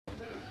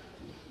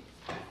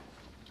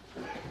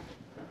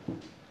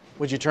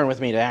Would you turn with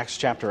me to Acts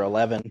chapter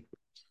 11?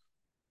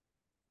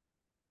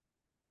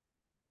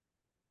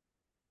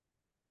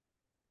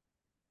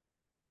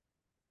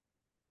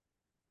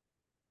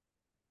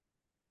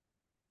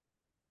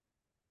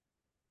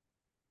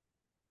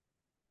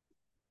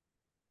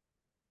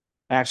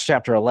 Acts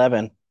chapter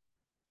 11.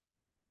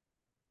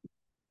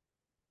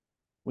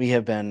 We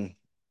have been,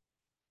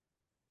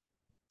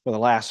 for the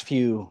last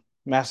few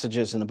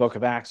messages in the book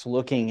of Acts,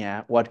 looking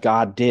at what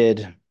God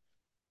did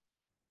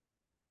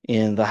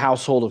in the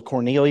household of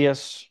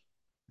Cornelius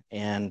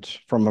and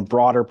from a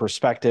broader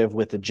perspective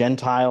with the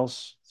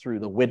Gentiles through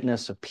the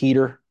witness of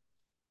Peter,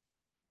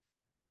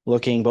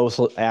 looking both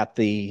at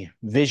the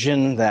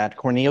vision that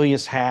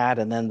Cornelius had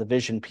and then the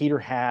vision Peter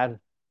had,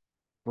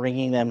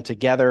 bringing them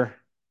together.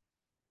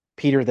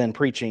 Peter then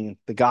preaching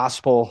the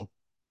gospel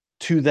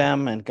to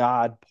them and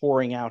God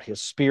pouring out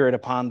his spirit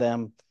upon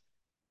them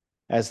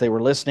as they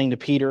were listening to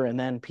Peter, and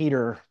then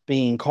Peter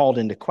being called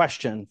into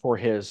question for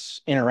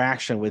his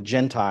interaction with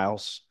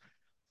Gentiles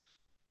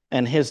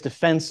and his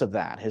defense of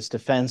that, his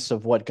defense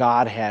of what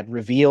God had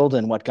revealed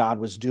and what God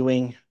was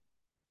doing.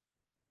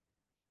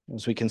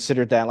 As we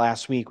considered that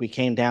last week, we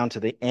came down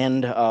to the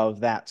end of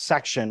that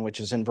section,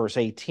 which is in verse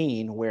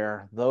 18,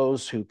 where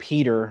those who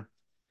Peter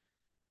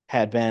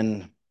had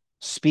been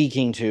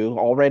speaking to,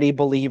 already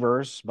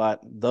believers,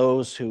 but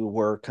those who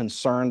were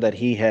concerned that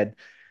he had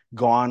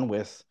gone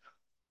with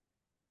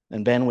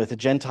and been with the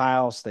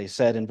Gentiles, they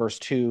said in verse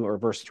 2 or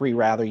verse 3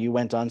 rather, you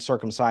went to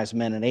uncircumcised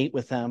men and ate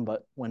with them.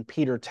 But when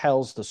Peter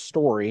tells the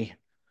story,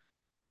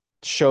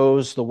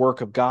 shows the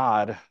work of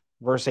God,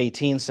 verse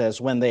 18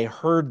 says, when they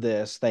heard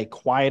this, they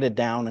quieted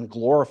down and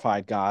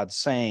glorified God,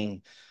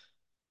 saying,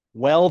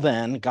 well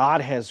then,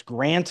 God has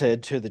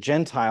granted to the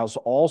Gentiles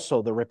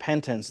also the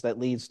repentance that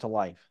leads to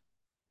life.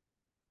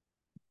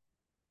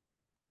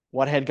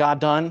 What had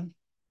God done?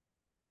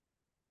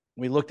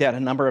 We looked at a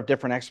number of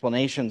different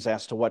explanations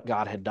as to what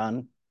God had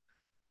done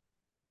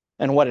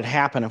and what had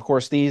happened. Of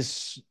course,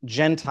 these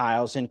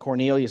Gentiles in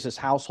Cornelius's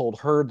household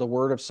heard the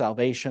word of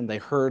salvation. They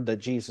heard that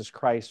Jesus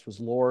Christ was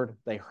Lord.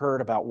 They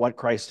heard about what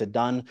Christ had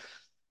done.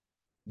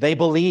 They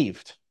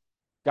believed.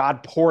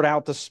 God poured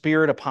out the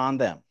Spirit upon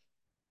them.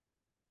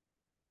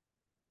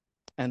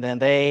 And then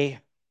they,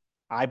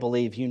 I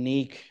believe,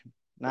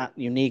 not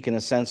unique in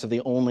the sense of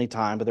the only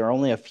time, but there are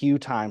only a few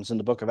times in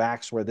the book of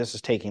Acts where this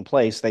is taking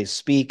place. They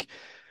speak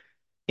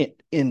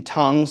in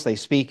tongues. They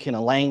speak in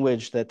a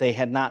language that they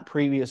had not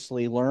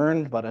previously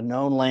learned, but a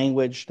known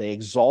language. They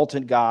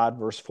exalted God,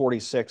 verse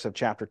 46 of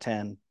chapter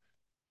 10,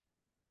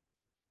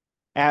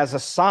 as a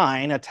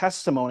sign, a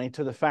testimony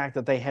to the fact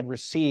that they had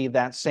received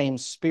that same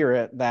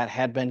Spirit that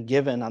had been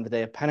given on the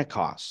day of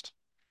Pentecost,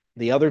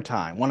 the other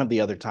time, one of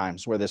the other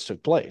times where this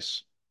took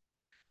place.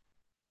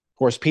 Of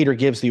course, Peter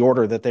gives the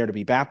order that they're to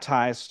be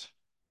baptized.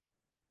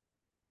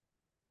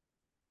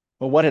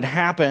 But what had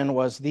happened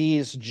was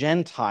these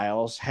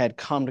Gentiles had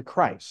come to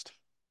Christ.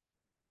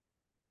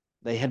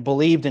 They had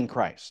believed in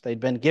Christ. They'd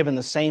been given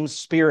the same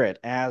Spirit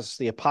as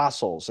the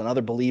apostles and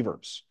other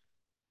believers.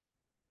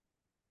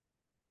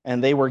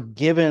 And they were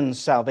given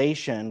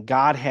salvation.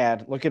 God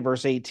had, look at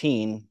verse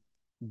 18,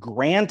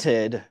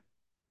 granted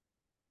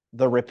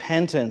the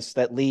repentance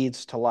that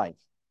leads to life.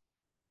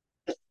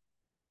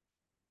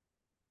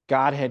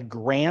 God had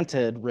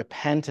granted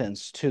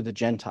repentance to the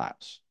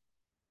Gentiles.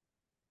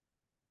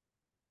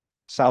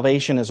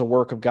 Salvation is a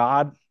work of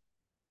God.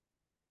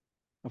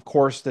 Of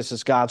course, this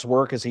is God's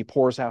work as he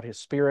pours out his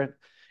Spirit.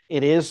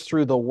 It is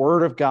through the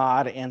word of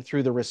God and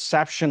through the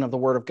reception of the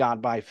word of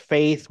God by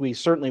faith. We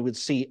certainly would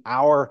see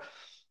our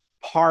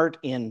part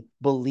in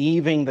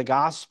believing the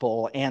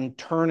gospel and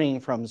turning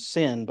from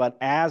sin. But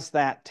as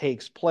that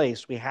takes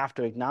place, we have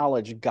to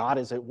acknowledge God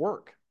is at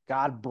work.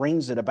 God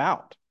brings it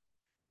about.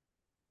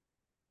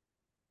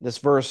 This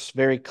verse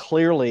very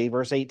clearly,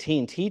 verse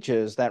 18,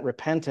 teaches that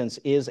repentance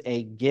is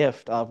a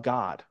gift of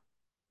God.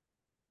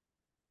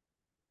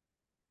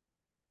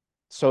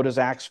 So does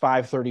Acts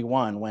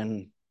 5:31,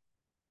 when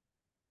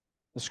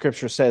the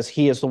scripture says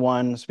he is the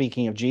one,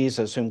 speaking of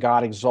Jesus, whom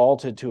God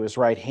exalted to his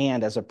right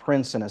hand as a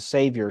prince and a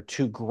savior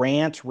to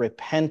grant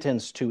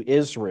repentance to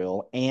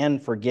Israel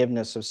and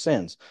forgiveness of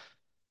sins.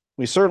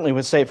 We certainly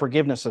would say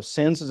forgiveness of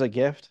sins is a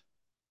gift,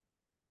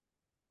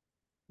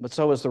 but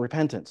so is the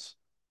repentance.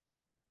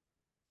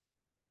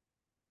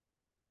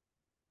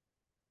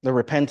 The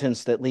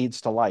repentance that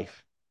leads to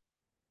life.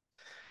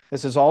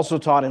 This is also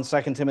taught in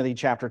 2 Timothy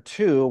chapter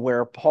 2,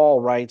 where Paul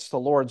writes, the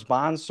Lord's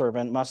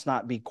bondservant must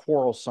not be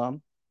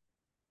quarrelsome,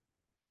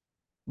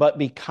 but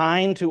be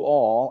kind to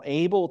all,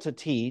 able to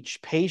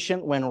teach,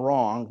 patient when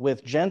wronged,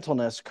 with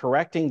gentleness,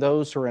 correcting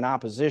those who are in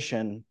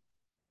opposition,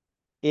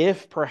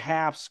 if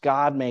perhaps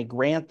God may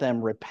grant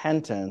them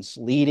repentance,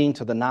 leading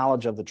to the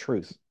knowledge of the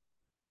truth.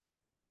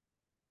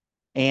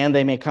 And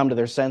they may come to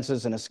their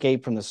senses and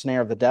escape from the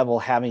snare of the devil,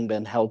 having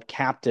been held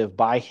captive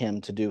by him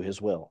to do his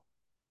will.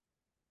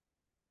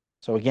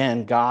 So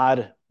again,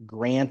 God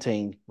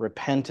granting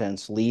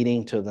repentance,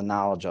 leading to the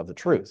knowledge of the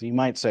truth. You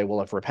might say, well,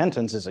 if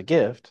repentance is a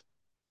gift,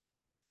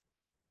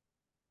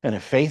 and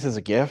if faith is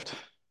a gift,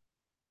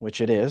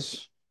 which it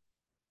is,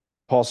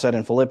 Paul said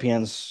in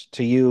Philippians,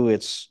 to you,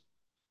 it's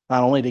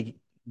not only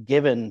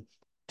given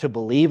to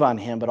believe on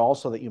him, but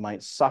also that you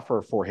might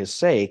suffer for his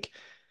sake.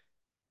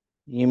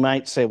 You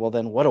might say, well,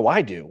 then what do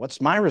I do? What's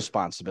my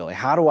responsibility?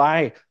 How do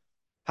I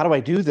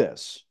do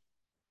this?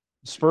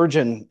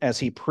 Spurgeon, as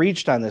he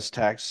preached on this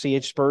text,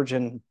 C.H.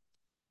 Spurgeon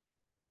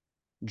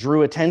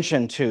drew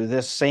attention to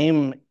this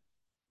same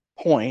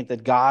point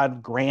that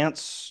God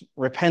grants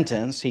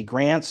repentance. He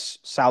grants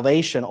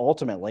salvation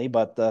ultimately,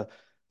 but the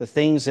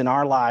things in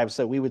our lives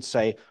that we would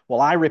say, well,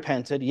 I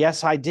repented.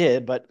 Yes, I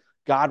did, but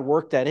God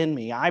worked that in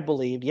me. I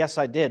believed. Yes,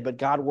 I did, but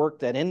God worked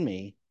that in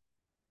me.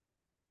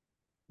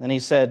 And he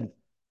said,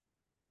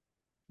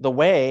 the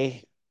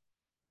way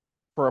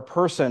for a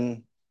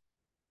person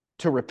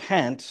to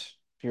repent,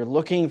 if you're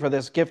looking for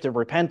this gift of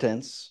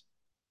repentance,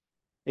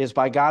 is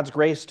by God's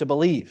grace to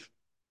believe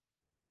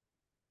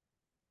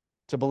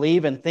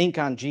and think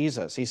on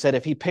Jesus. He said,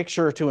 if he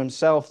picture to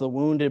himself the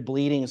wounded,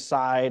 bleeding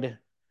side,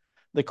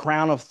 the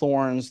crown of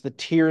thorns, the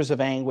tears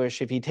of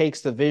anguish, if he takes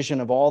the vision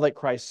of all that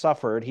Christ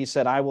suffered, he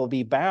said, I will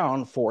be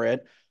bound for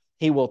it.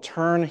 He will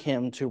turn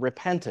him to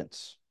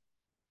repentance.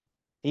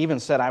 He even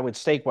said, I would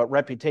stake what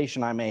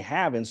reputation I may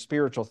have in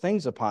spiritual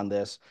things upon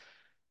this,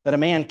 that a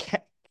man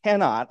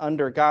cannot,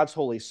 under God's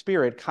Holy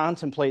Spirit,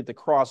 contemplate the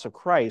cross of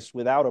Christ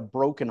without a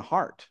broken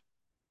heart.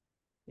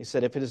 He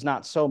said, if it is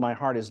not so, my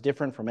heart is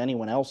different from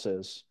anyone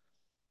else's.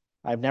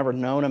 I've never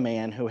known a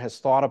man who has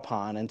thought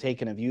upon and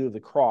taken a view of the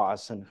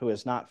cross and who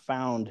has not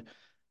found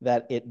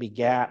that it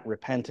begat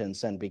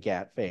repentance and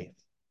begat faith.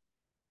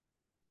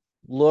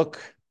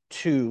 Look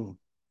to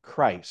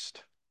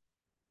Christ.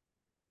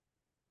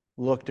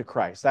 Look to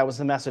Christ. That was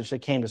the message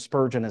that came to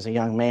Spurgeon as a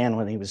young man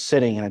when he was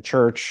sitting in a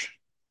church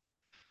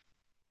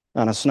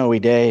on a snowy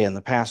day, and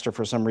the pastor,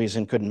 for some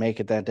reason, couldn't make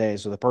it that day.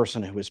 So the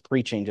person who was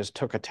preaching just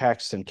took a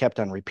text and kept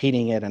on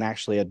repeating it and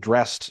actually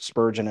addressed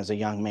Spurgeon as a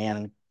young man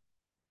and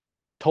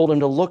told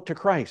him to look to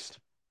Christ.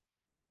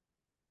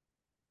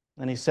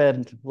 And he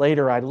said,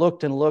 later, I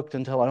looked and looked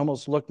until I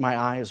almost looked my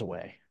eyes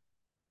away.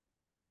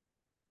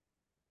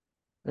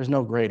 There's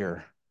no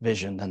greater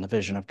vision than the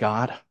vision of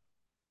God. Of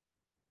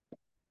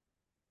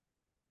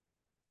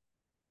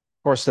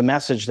course, the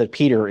message that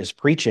Peter is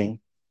preaching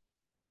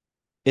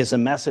is a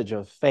message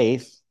of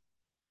faith.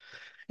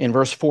 In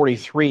verse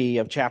 43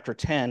 of chapter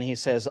 10, he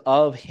says,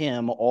 of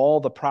him all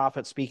the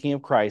prophets, speaking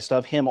of Christ,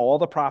 of him all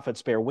the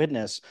prophets bear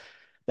witness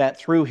that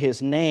through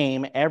his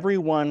name,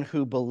 everyone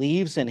who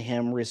believes in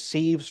him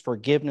receives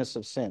forgiveness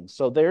of sins.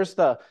 So there's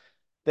the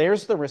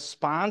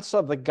response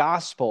of the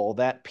gospel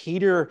that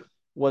Peter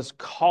was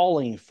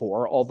calling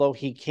for, although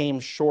he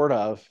came short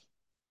of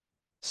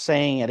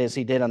saying it as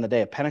he did on the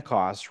day of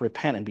Pentecost,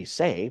 repent and be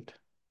saved.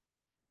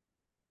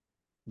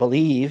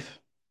 Believe.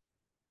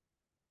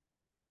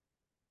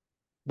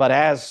 But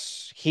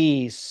as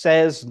he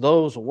says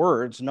those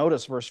words,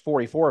 notice verse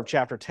 44 of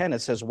chapter 10, it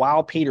says,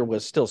 while Peter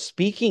was still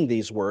speaking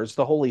these words,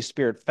 the Holy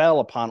Spirit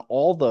fell upon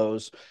all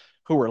those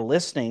who were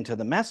listening to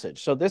the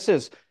message. So this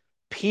is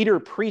Peter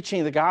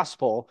preaching the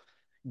gospel,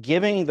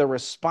 giving the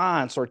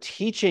response or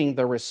teaching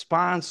the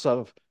response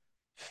of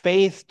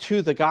faith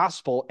to the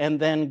gospel,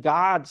 and then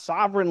God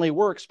sovereignly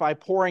works by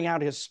pouring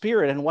out his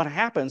Spirit. And what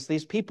happens?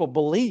 These people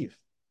believe.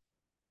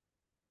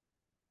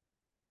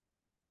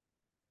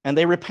 And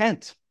they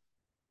repent.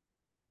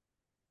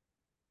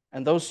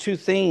 And those two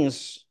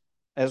things,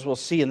 as we'll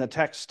see in the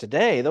text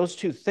today, those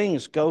two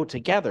things go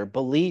together,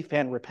 belief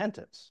and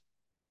repentance.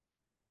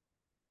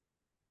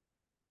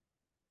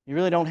 You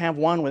really don't have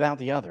one without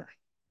the other.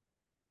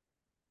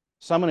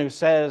 Someone who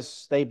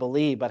says they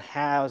believe but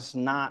has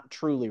not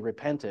truly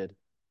repented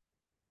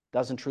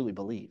doesn't truly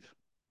believe.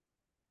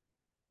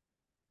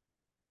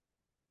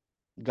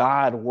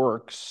 God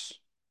works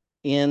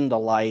in the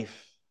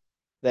life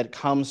that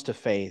comes to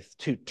faith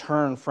to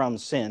turn from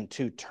sin,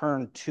 to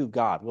turn to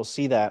God. We'll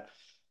see that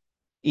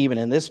even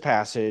in this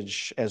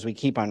passage as we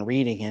keep on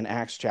reading in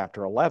Acts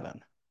chapter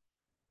 11.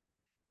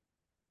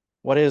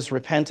 What is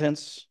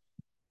repentance?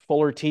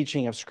 Fuller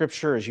teaching of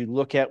Scripture as you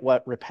look at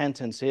what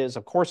repentance is.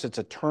 Of course, it's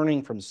a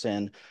turning from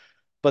sin,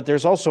 but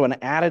there's also an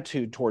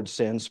attitude towards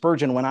sin.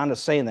 Spurgeon went on to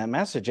say in that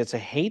message, it's a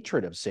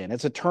hatred of sin.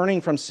 It's a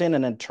turning from sin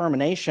and a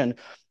determination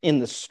in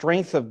the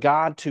strength of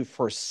God to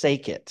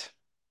forsake it.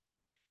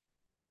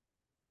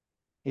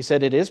 He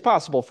said, it is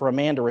possible for a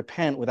man to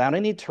repent without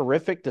any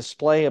terrific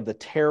display of the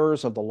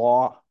terrors of the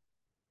law.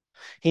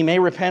 He may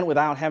repent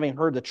without having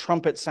heard the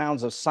trumpet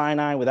sounds of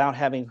Sinai, without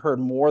having heard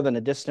more than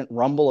a distant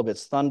rumble of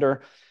its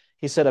thunder.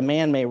 He said, a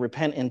man may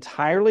repent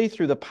entirely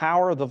through the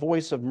power of the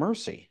voice of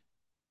mercy.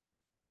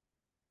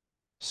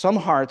 Some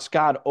hearts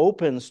God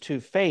opens to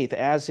faith,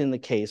 as in the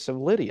case of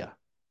Lydia.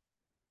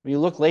 When you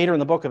look later in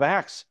the book of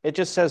Acts, it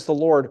just says the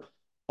Lord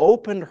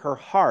opened her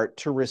heart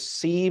to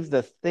receive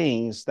the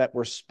things that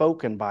were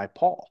spoken by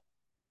Paul.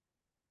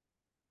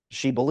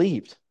 She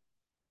believed,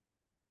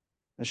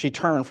 and she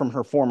turned from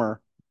her former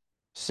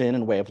sin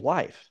and way of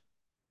life.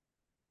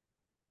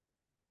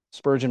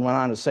 Spurgeon went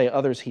on to say,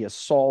 others he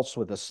assaults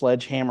with the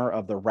sledgehammer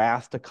of the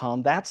wrath to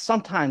come. That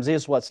sometimes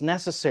is what's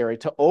necessary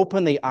to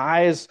open the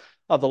eyes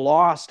of the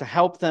lost to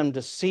help them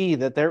to see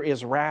that there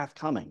is wrath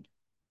coming.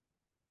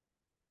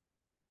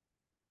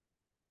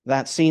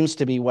 That seems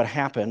to be what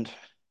happened.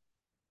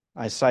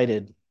 I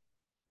cited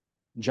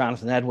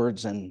Jonathan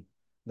Edwards and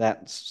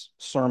that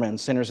sermon,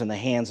 Sinners in the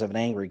Hands of an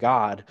Angry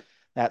God.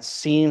 That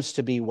seems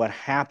to be what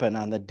happened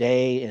on the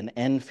day in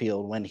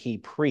Enfield when he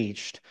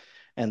preached.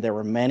 And there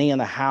were many in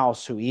the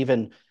house who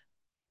even,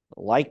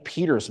 like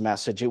Peter's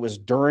message, it was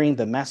during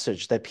the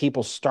message that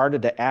people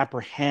started to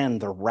apprehend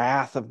the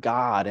wrath of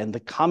God and the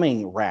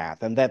coming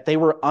wrath, and that they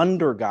were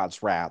under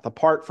God's wrath,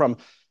 apart from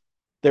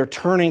their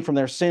turning from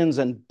their sins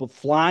and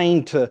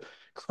flying to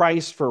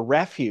Christ for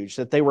refuge,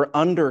 that they were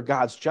under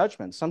God's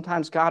judgment.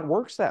 Sometimes God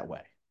works that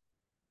way.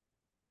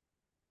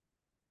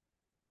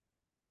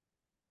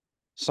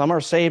 Some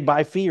are saved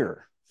by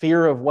fear,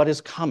 fear of what is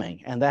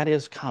coming, and that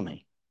is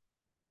coming.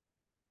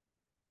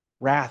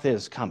 Wrath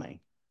is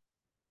coming.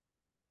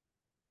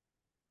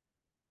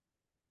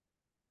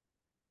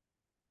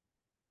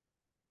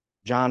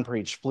 John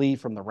preached, flee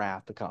from the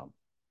wrath to come.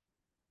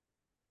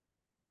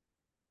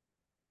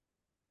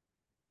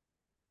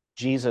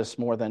 Jesus,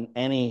 more than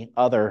any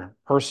other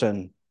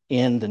person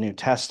in the New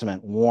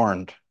Testament,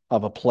 warned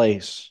of a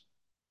place,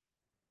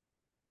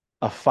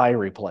 a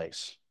fiery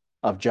place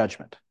of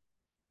judgment,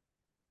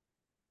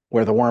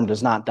 where the worm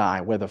does not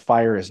die, where the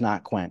fire is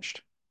not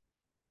quenched.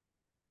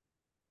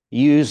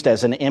 Used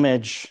as an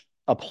image,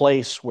 a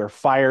place where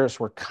fires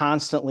were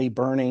constantly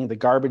burning, the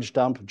garbage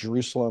dump of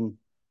Jerusalem,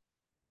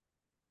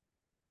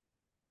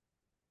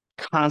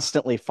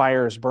 constantly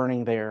fires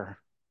burning there,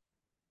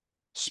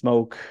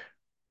 smoke.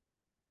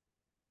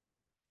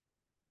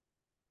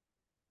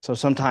 So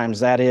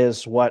sometimes that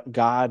is what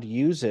God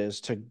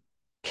uses to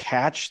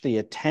catch the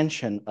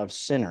attention of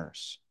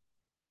sinners.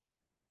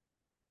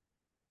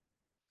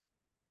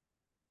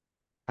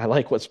 I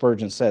like what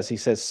Spurgeon says. He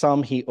says,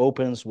 some he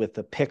opens with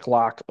the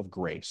picklock of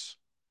grace.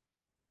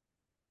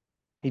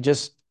 He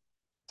just,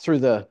 through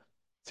the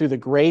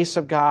grace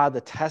of God,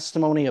 the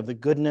testimony of the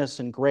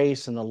goodness and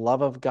grace and the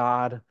love of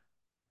God.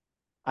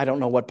 I don't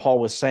know what Paul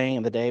was saying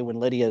in the day when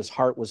Lydia's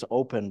heart was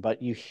open,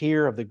 but you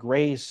hear of the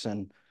grace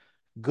and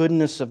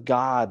goodness of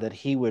God, that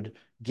he would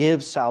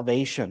give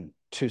salvation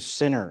to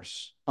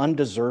sinners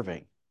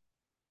undeserving,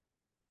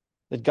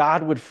 that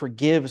God would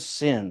forgive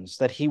sins,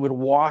 that he would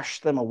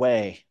wash them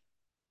away,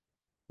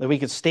 that we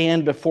could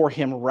stand before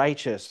him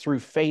righteous through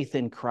faith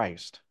in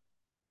Christ.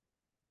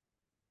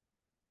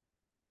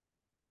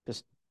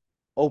 This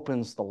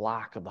opens the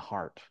lock of the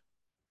heart,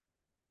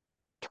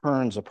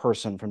 turns a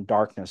person from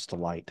darkness to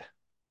light.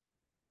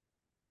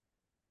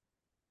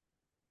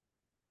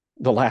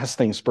 The last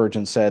thing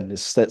Spurgeon said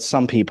is that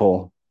some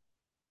people,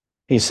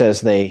 he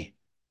says, they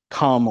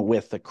come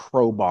with the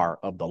crowbar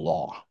of the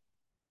law.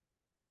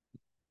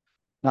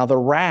 Now, the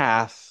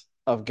wrath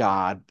of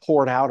God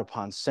poured out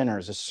upon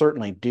sinners is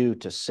certainly due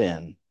to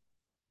sin.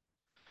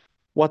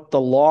 What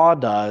the law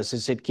does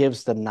is it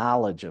gives the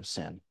knowledge of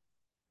sin.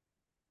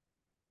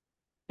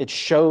 It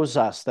shows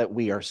us that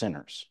we are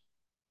sinners.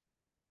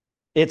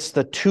 It's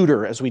the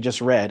tutor, as we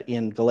just read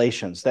in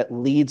Galatians, that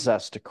leads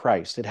us to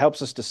Christ. It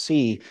helps us to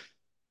see,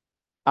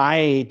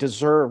 I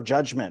deserve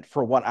judgment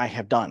for what I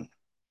have done.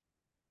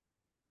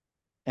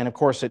 And of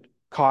course, it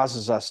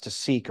causes us to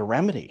seek a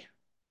remedy.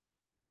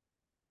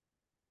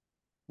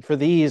 For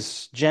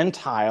these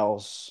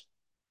Gentiles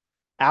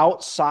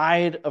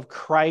outside of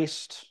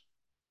Christ,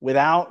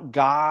 without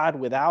God,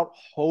 without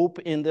hope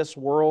in this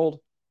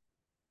world,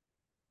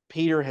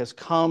 Peter has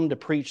come to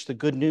preach the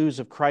good news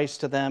of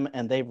Christ to them,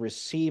 and they've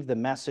received the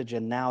message,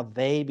 and now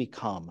they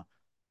become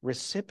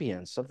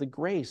recipients of the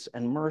grace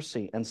and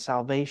mercy and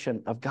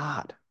salvation of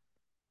God.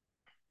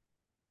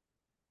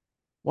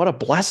 What a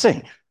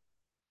blessing.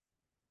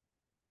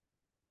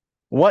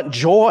 What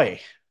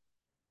joy.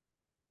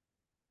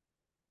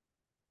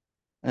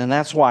 And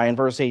that's why in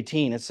verse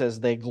 18 it says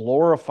they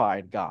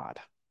glorified God.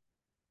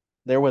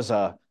 There was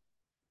a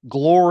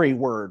glory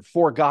word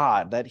for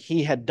God, that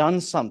he had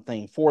done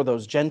something for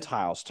those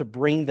Gentiles to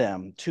bring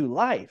them to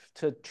life,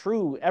 to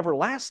true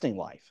everlasting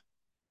life.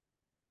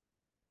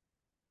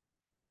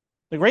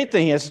 The great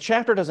thing is the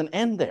chapter doesn't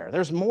end there.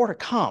 There's more to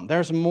come.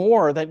 There's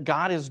more that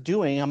God is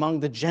doing among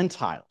the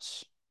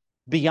Gentiles.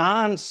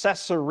 Beyond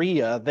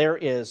Caesarea, there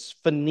is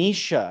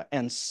Phoenicia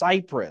and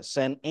Cyprus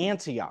and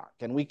Antioch.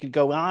 And we could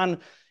go on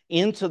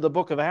into the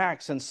book of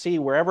Acts and see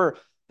wherever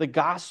the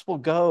gospel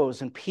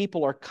goes and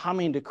people are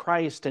coming to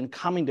Christ and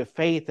coming to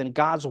faith, and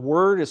God's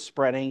word is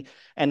spreading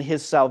and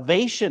his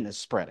salvation is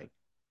spreading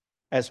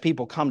as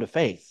people come to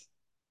faith.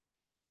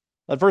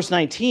 But verse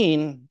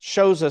 19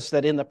 shows us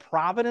that in the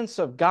providence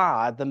of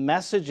God, the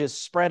message is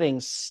spreading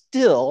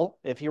still,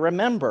 if you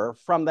remember,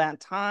 from that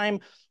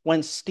time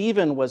when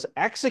Stephen was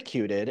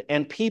executed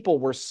and people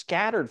were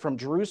scattered from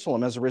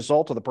Jerusalem as a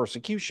result of the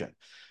persecution.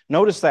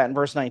 Notice that in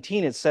verse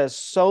 19, it says,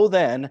 so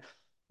then,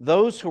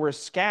 those who were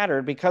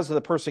scattered because of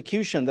the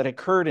persecution that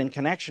occurred in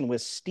connection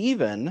with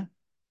Stephen,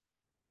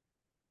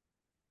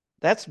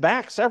 that's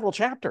back several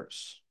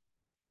chapters.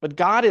 But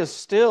God is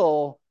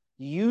still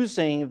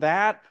using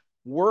that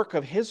work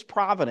of his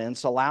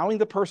providence, allowing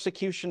the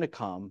persecution to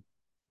come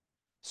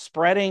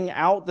spreading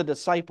out the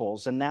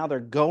disciples, and now they're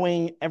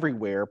going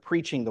everywhere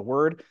preaching the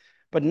word.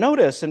 But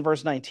notice in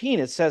verse 19,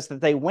 it says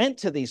that they went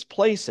to these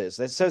places.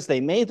 It says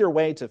they made their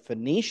way to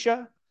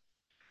Phoenicia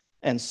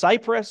and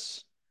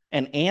Cyprus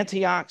and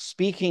Antioch,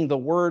 speaking the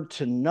word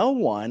to no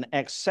one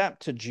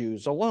except to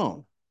Jews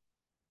alone.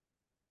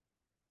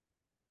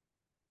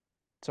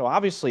 So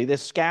obviously,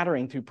 this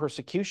scattering through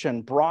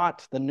persecution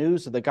brought the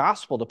news of the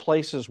gospel to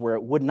places where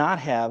it would not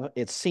have,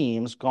 it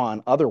seems,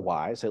 gone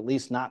otherwise, at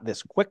least not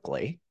this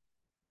quickly.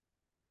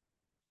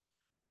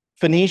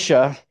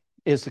 Phoenicia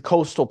is the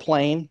coastal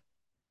plain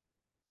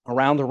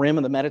around the rim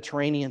of the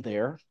Mediterranean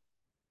there,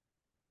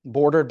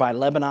 bordered by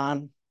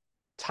Lebanon.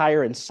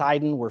 Tyre and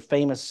Sidon were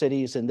famous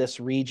cities in this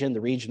region,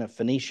 the region of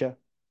Phoenicia.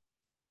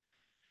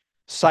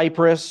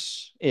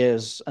 Cyprus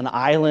is an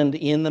island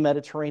in the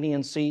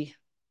Mediterranean Sea.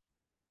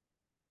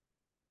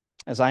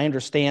 As I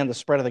understand, the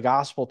spread of the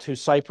gospel to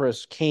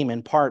Cyprus came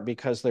in part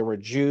because there were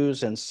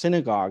Jews and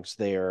synagogues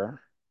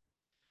there.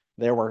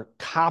 There were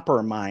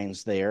copper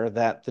mines there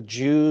that the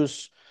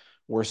Jews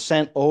were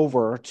sent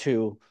over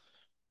to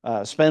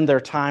spend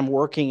their time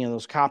working in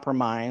those copper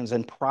mines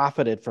and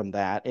profited from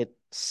that. It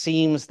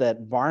seems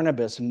that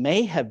Barnabas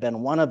may have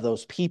been one of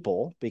those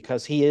people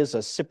because he is a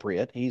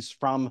Cypriot. He's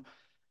from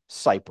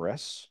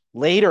Cyprus.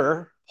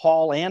 Later,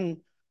 Paul and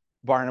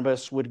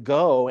Barnabas would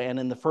go, and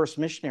in the first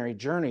missionary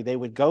journey, they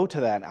would go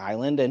to that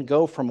island and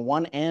go from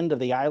one end of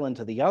the island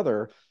to the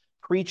other,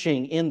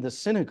 preaching in the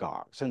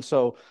synagogues. And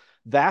so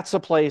that's a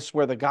place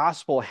where the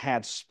gospel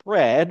had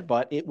spread,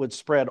 but it would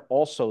spread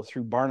also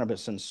through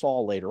Barnabas and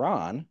Saul later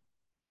on.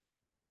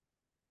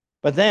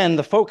 But then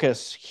the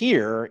focus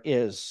here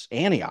is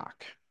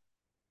Antioch.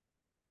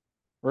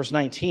 Verse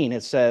 19,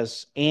 it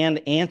says,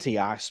 and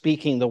Antioch,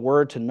 speaking the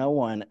word to no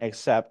one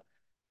except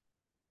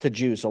to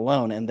Jews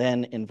alone. And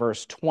then in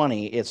verse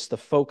 20, it's the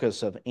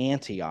focus of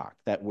Antioch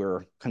that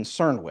we're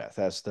concerned with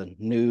as the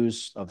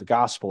news of the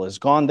gospel has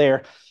gone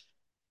there.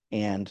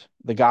 And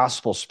the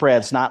gospel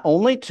spreads not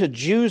only to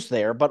Jews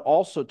there, but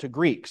also to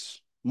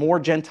Greeks, more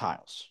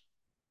Gentiles.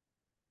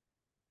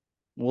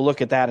 We'll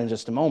look at that in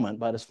just a moment.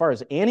 But as far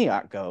as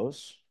Antioch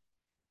goes,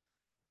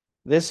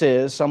 this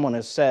is, someone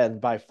has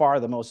said, by far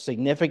the most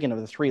significant of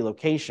the three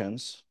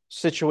locations,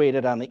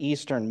 situated on the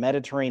eastern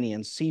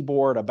Mediterranean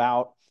seaboard,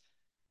 about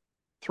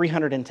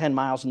 310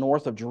 miles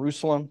north of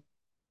Jerusalem.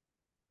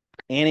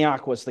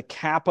 Antioch was the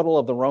capital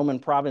of the Roman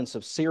province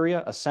of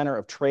Syria, a center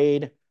of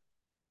trade,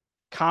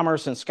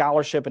 commerce, and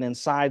scholarship, and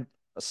inside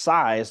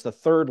size, the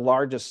third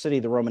largest city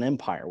of the Roman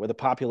Empire, with a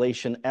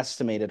population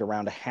estimated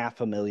around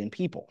 500,000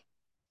 people.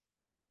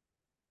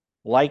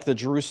 Like the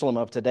Jerusalem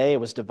of today, it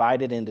was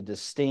divided into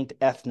distinct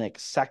ethnic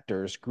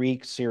sectors: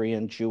 Greek,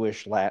 Syrian,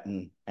 Jewish,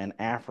 Latin, and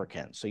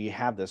African. So you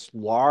have this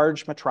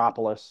large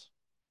metropolis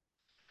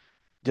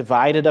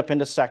divided up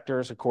into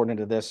sectors according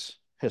to this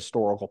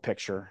historical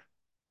picture.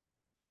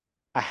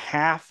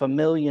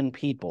 500,000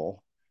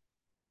 people,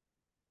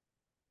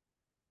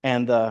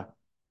 and the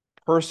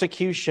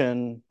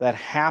persecution that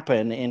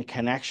happened in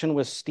connection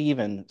with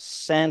Stephen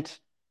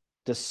sent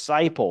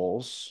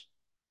disciples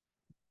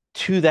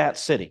to that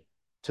city,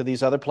 to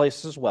these other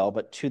places as well,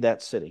 but to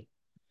that city.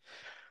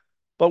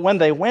 But when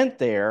they went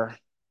there,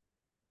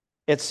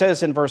 it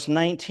says in verse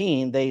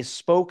 19, they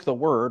spoke the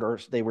word, or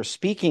they were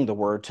speaking the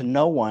word to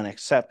no one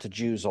except to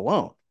Jews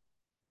alone.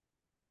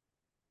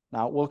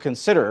 Now, we'll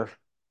consider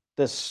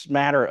this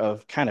matter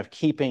of kind of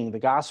keeping the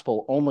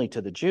gospel only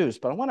to the Jews,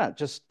 but I want to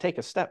just take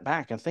a step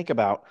back and think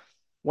about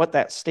what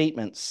that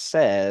statement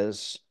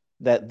says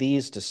that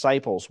these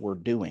disciples were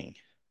doing.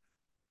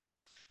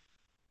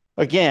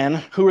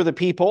 Again, who are the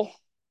people?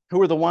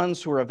 Who are the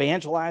ones who are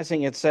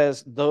evangelizing? It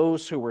says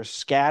those who were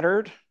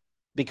scattered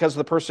because of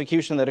the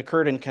persecution that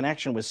occurred in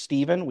connection with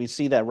Stephen. We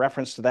see that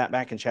reference to that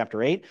back in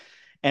chapter 8.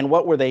 And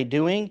what were they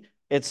doing?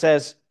 It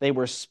says they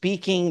were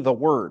speaking the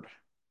word.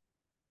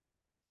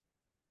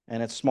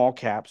 And it's small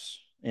caps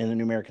in the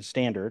New American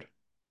Standard.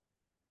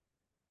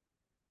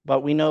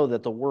 But we know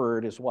that the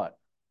word is what?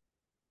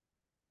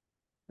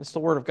 It's the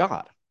word of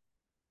God.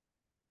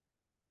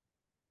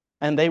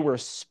 And they were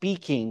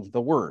speaking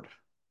the word.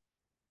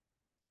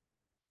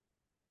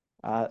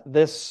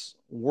 This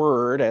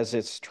word, as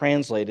it's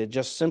translated,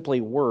 just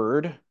simply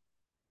word,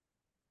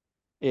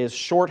 is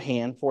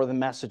shorthand for the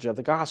message of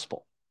the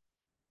gospel.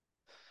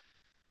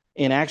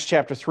 In Acts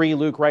chapter 3,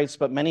 Luke writes,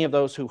 but many of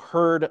those who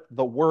heard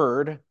the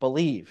word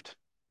believed.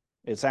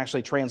 It's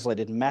actually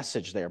translated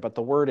message there, but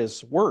the word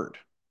is word.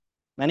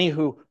 Many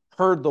who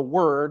heard the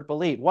word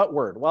believed. What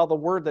word? Well, the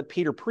word that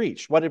Peter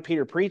preached. What did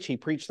Peter preach? He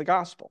preached the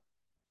gospel.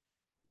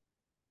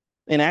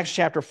 In Acts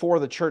chapter 4,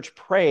 the church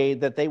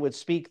prayed that they would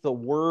speak the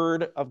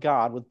word of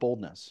God with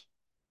boldness.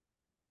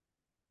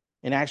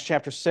 In Acts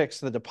chapter 6,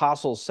 the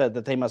apostles said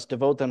that they must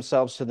devote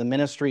themselves to the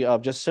ministry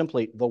of just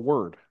simply the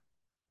word.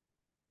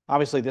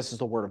 Obviously, this is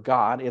the word of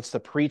God. It's the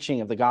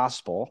preaching of the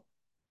gospel.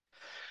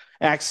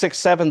 Acts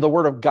 6:7, the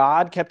word of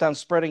God kept on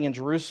spreading in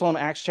Jerusalem.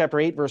 Acts chapter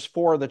 8, verse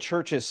 4, the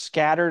church is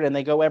scattered and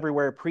they go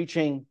everywhere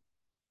preaching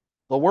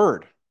the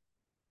word.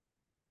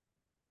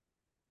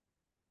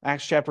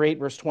 Acts chapter 8,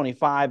 verse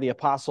 25, the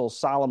apostles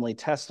solemnly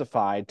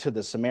testified to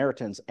the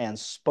Samaritans and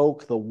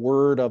spoke the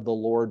word of the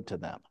Lord to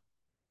them.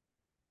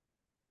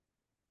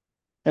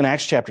 In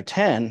Acts chapter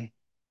 10,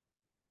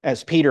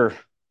 as Peter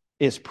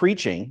is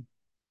preaching,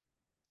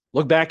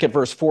 look back at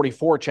verse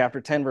 44, chapter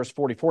 10, verse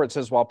 44. It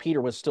says, while Peter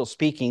was still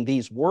speaking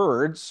these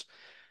words,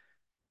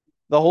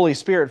 the Holy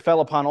Spirit fell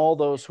upon all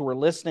those who were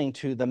listening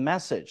to the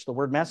message. The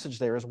word message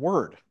there is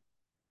word.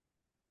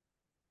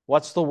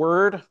 What's the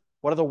word?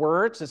 What are the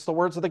words? It's the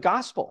words of the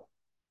gospel.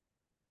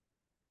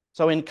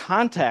 So in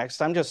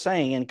context, I'm just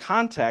saying in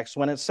context,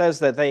 when it says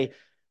that they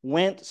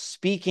went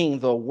speaking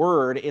the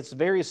word, it's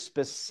very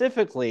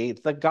specifically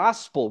the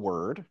gospel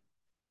word,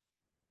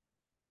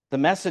 the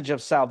message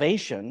of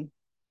salvation.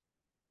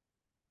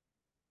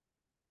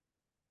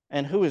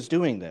 And who is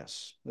doing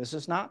this? This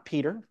is not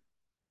Peter.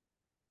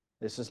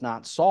 This is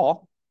not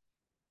Saul.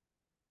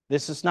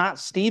 This is not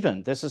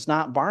Stephen. This is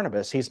not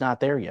Barnabas. He's not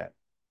there yet.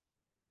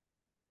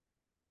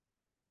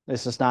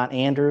 This is not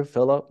Andrew,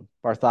 Philip,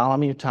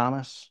 Bartholomew,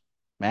 Thomas,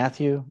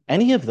 Matthew,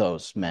 any of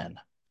those men.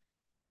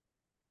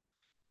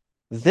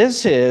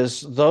 This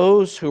is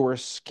those who were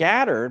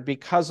scattered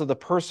because of the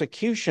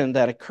persecution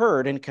that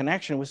occurred in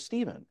connection with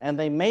Stephen, and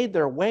they made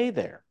their way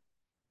there.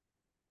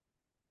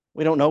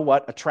 We don't know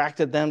what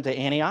attracted them to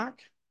Antioch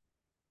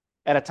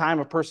at a time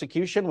of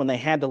persecution when they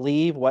had to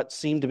leave what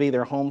seemed to be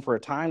their home for a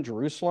time,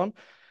 Jerusalem.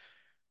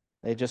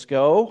 They just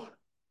go,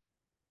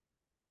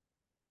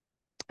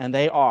 and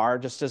they are,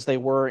 just as they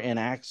were in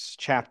Acts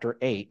chapter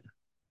 8,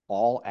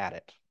 all at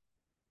it.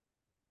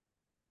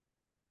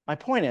 My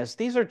point is,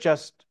 these are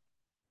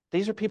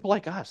people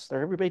like us.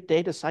 They're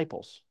everyday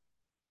disciples.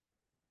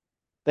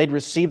 They'd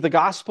received the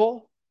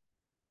gospel.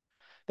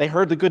 They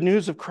heard the good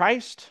news of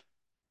Christ.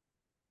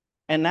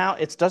 And now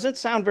it doesn't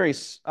sound very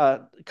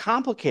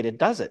complicated,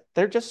 does it?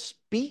 They're just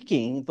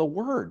speaking the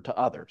word to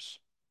others.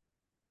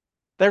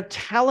 They're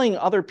telling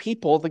other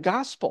people the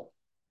gospel.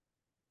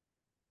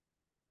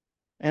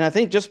 And I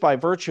think just by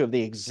virtue of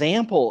the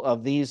example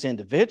of these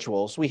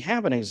individuals, we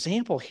have an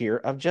example here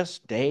of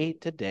just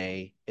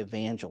day-to-day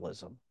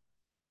evangelism,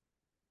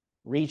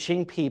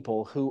 reaching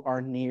people who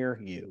are near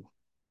you.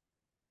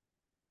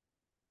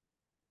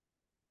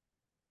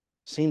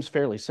 Seems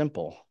fairly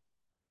simple.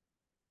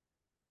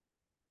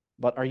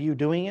 But are you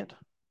doing it?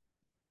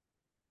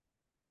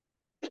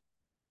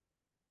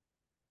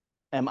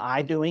 Am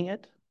I doing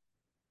it?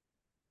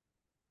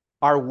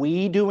 Are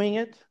we doing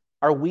it?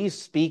 Are we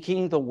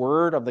speaking the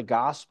word of the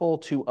gospel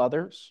to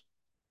others?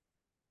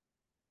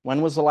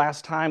 When was the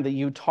last time that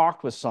you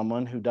talked with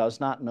someone who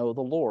does not know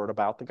the Lord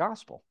about the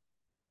gospel?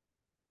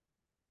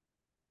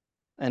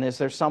 And is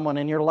there someone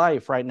in your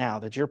life right now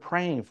that you're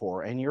praying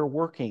for and you're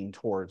working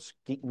towards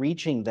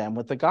reaching them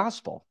with the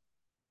gospel?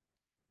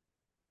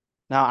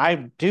 Now, I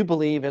do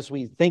believe as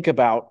we think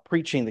about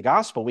preaching the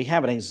gospel, we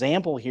have an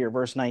example here,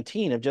 verse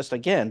 19, of just,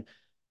 again,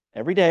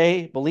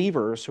 everyday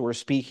believers who are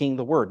speaking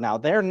the word. Now,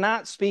 they're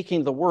not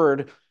speaking the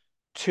word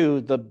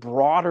to the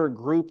broader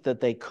group that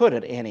they could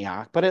at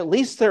Antioch, but at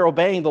least they're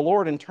obeying the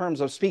Lord in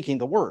terms of speaking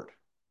the word.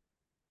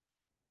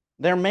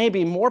 There may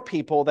be more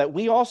people that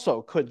we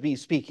also could be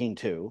speaking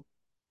to,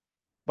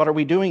 but are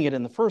we doing it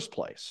in the first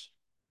place?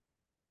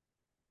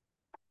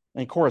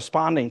 And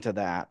corresponding to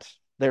that,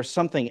 there's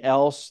something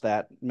else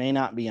that may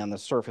not be on the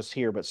surface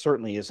here, but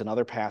certainly is in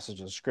other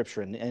passages of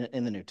Scripture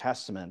in the New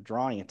Testament,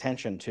 drawing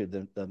attention to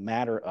the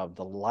matter of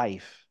the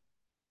life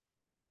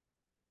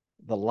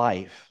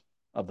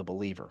of the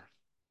believer.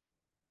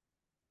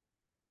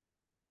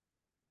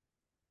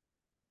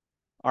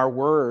 Our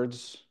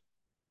words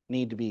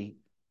need to be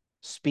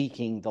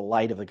speaking the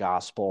light of the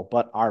gospel,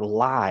 but our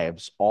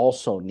lives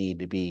also need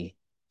to be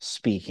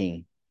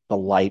speaking the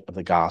light of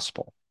the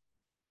gospel.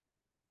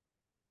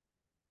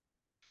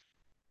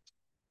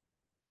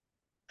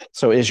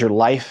 So is your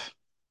life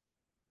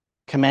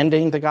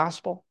commending the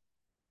gospel?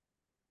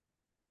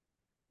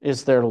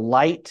 Is there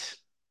light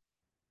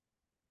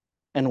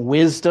and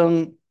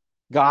wisdom,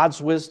 God's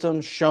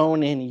wisdom,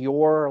 shown in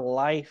your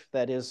life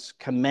that is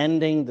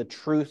commending the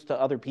truth to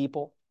other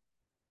people?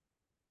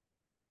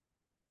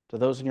 To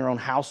those in your own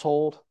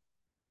household?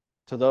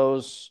 To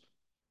those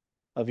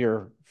of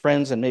your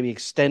friends and maybe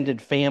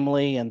extended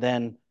family, and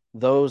then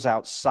those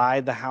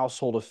outside the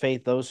household of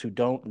faith, those who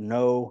don't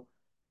know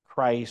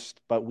Christ,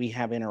 but we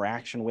have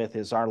interaction with?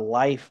 Is our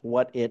life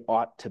what it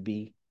ought to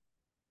be?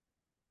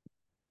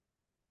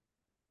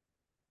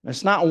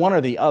 It's not one or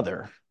the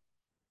other.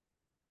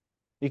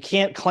 You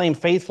can't claim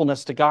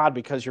faithfulness to God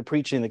because you're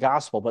preaching the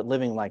gospel, but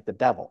living like the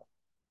devil.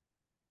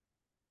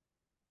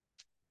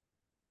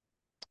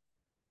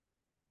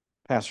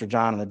 Pastor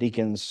John and the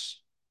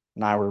deacons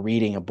and I were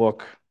reading a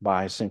book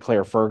by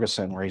Sinclair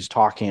Ferguson where he's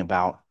talking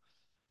about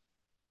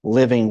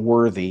living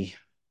worthy,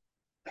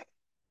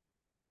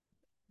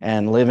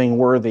 and living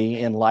worthy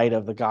in light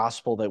of the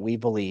gospel that we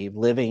believe,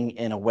 living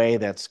in a way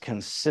that's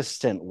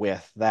consistent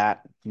with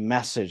that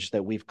message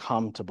that we've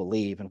come to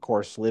believe, and of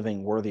course,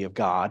 living worthy of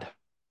God.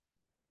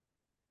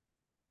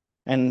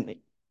 And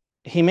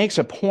he makes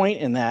a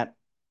point in that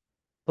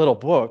little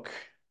book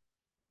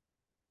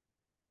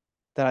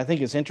that I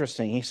think is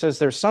interesting. He says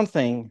there's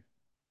something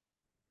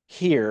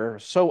here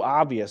so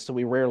obvious that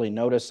we rarely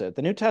notice it.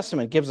 The New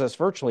Testament gives us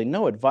virtually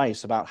no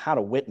advice about how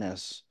to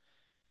witness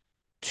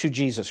to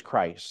Jesus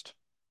Christ.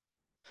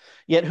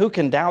 Yet who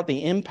can doubt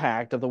the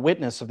impact of the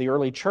witness of the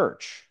early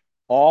church?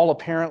 All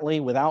apparently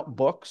without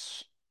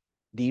books,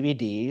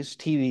 DVDs,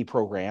 TV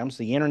programs,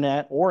 the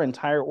internet, or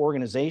entire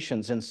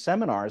organizations and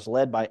seminars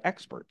led by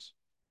experts.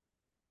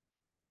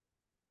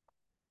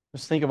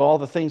 Just think of all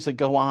the things that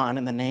go on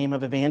in the name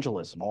of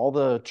evangelism, all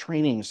the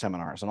training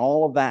seminars and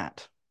all of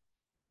that.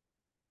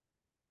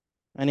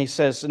 And he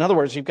says, in other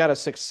words, you've got a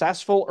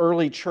successful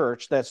early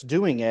church that's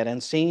doing it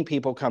and seeing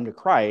people come to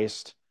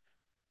Christ.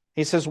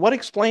 He says, what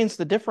explains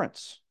the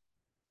difference?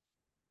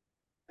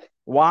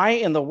 Why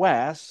in the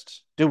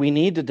West do we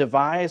need to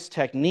devise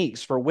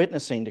techniques for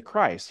witnessing to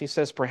Christ? He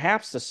says,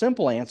 perhaps the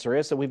simple answer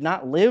is that we've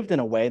not lived in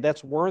a way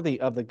that's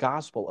worthy of the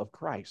gospel of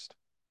Christ.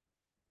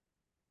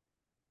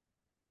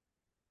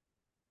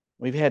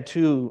 We've had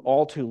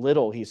all too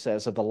little, he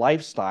says, of the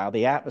lifestyle,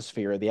 the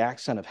atmosphere, the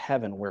accent of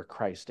heaven where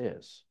Christ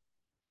is.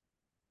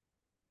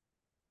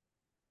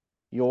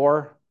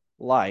 Your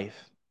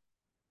life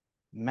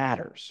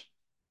matters.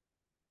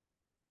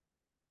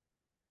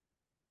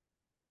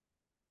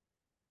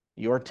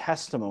 Your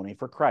testimony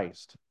for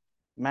Christ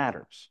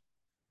matters.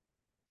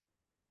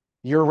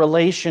 Your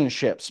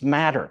relationships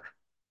matter.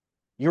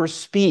 Your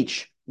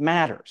speech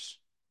matters.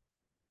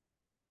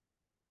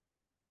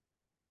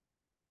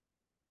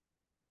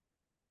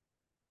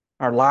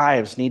 Our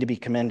lives need to be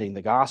commending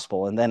the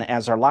gospel. And then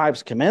as our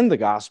lives commend the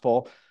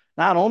gospel,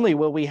 not only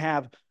will we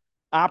have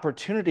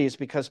opportunities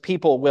because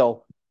people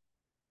will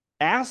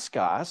ask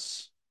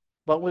us,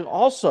 but we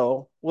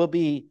also will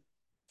be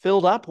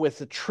filled up with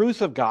the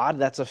truth of God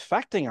that's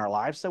affecting our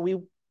lives that we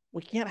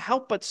can't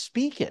help but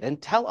speak it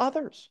and tell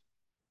others.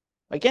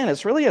 Again,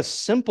 it's really a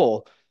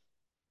simple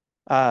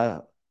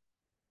verb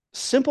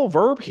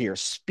here,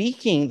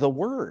 speaking the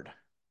word.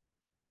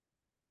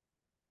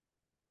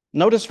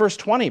 Notice verse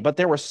 20, but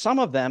there were some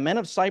of them, men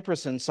of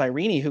Cyprus and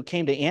Cyrene, who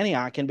came to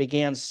Antioch and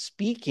began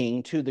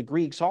speaking to the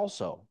Greeks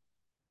also,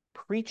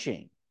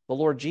 preaching the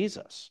Lord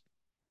Jesus.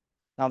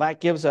 Now that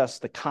gives us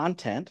the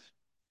content,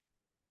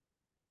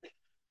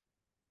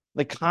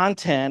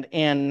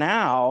 and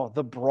now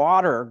the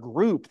broader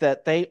group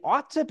that they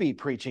ought to be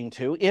preaching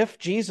to. If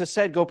Jesus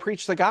said, go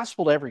preach the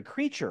gospel to every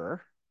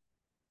creature,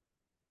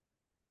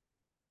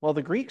 well,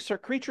 the Greeks are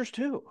creatures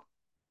too.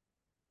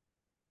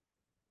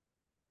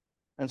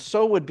 And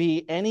so would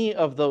be any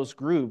of those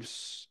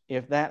groups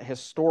if that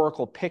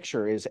historical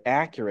picture is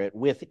accurate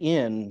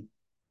within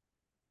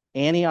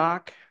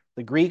Antioch,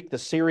 the Greek, the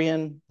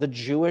Syrian, the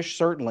Jewish,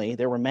 certainly.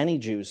 There were many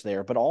Jews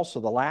there, but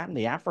also the Latin,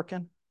 the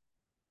African.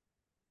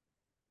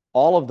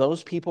 All of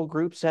those people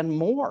groups and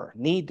more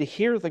need to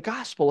hear the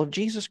gospel of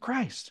Jesus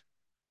Christ.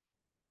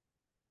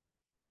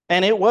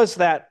 And it was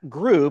that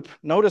group,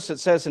 notice it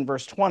says in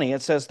verse 20,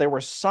 it says there were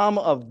some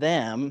of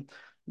them,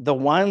 the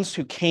ones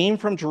who came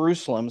from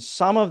Jerusalem,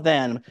 some of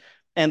them,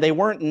 and they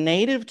weren't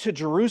native to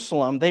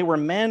Jerusalem. They were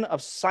men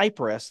of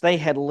Cyprus. They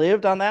had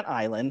lived on that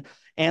island,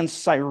 and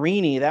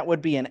Cyrene, that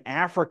would be in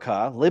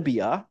Africa,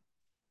 Libya,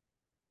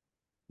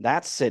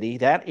 that city,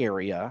 that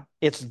area.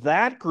 It's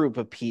that group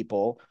of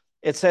people,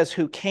 it says,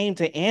 who came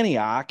to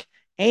Antioch,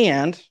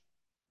 and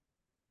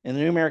in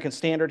the New American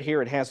Standard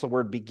here, it has the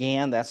word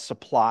began, that's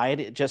supplied.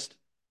 It just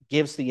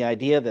gives the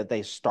idea that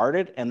they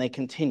started and they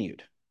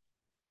continued.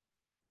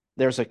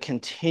 There's a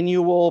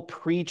continual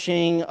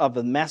preaching of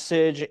the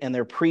message, and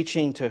they're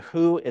preaching to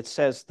who? It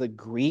says the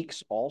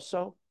Greeks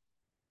also.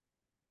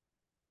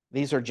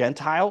 These are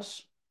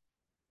Gentiles.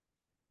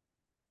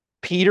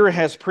 Peter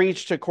has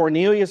preached to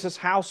Cornelius'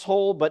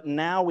 household, but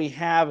now we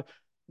have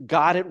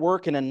God at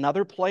work in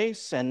another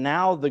place, and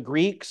now the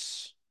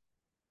Greeks,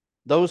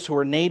 those who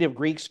are native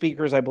Greek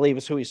speakers, I believe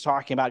is who he's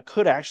talking about,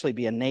 could actually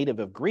be a native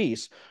of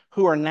Greece,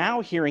 who are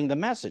now hearing the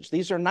message.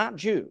 These are not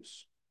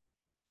Jews.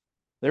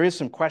 There is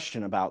some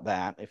question about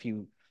that. If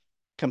you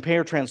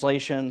compare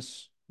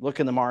translations,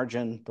 look in the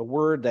margin, the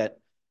word that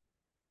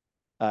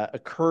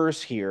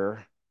occurs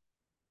here,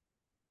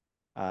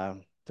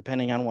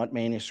 depending on what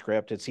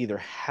manuscript, it's either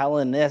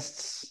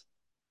Hellenists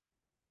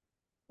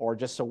or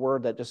just a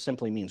word that just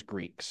simply means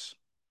Greeks.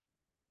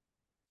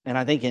 And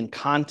I think in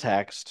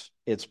context,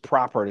 it's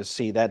proper to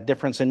see that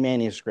difference in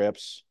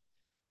manuscripts.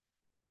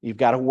 You've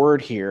got a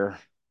word here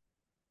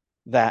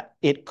that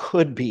it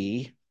could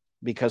be,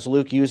 because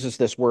Luke uses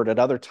this word at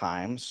other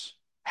times,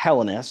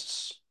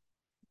 Hellenists,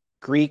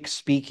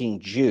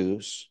 Greek-speaking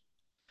Jews.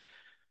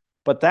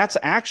 But that's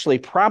actually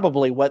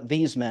probably what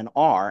these men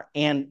are.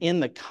 And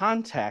in the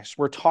context,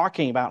 we're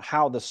talking about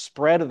how the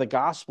spread of the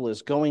gospel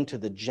is going to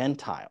the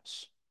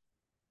Gentiles.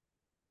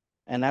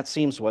 And that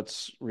seems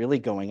what's really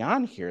going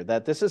on here,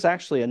 that this is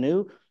actually a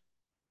new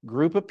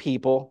group of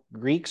people,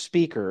 Greek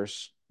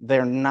speakers.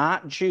 They're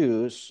not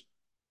Jews,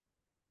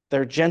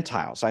 they're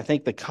Gentiles. I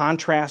think the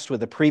contrast with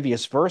the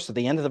previous verse, at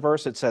the end of the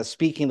verse, it says,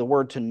 speaking the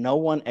word to no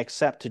one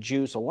except to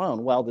Jews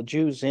alone. Well, the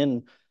Jews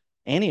in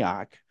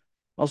Antioch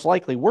most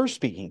likely were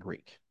speaking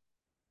Greek.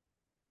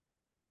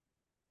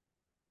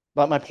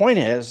 But my point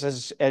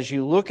is as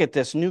you look at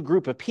this new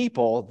group of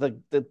people,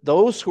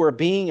 those who are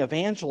being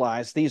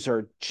evangelized, these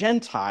are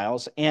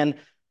Gentiles, and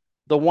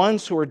the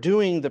ones who are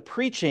doing the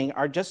preaching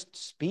are just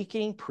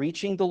speaking,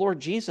 preaching the Lord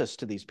Jesus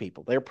to these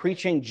people. They're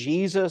preaching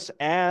Jesus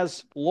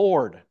as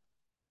Lord,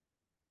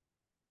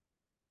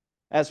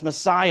 as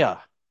Messiah,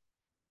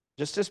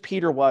 just as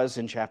Peter was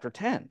in chapter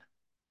 10.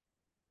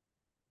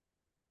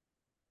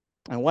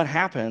 And what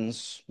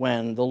happens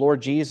when the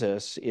Lord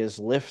Jesus is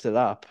lifted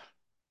up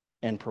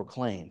and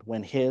proclaimed,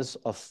 when his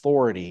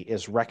authority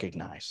is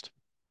recognized?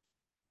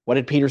 What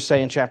did Peter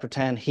say in chapter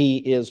 10? He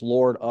is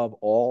Lord of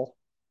all.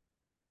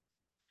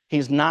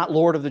 He's not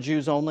Lord of the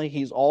Jews only,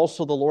 he's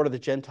also the Lord of the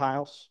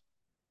Gentiles.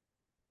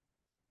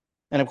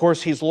 And of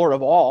course, he's Lord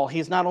of all.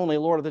 He's not only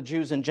Lord of the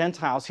Jews and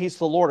Gentiles, he's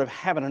the Lord of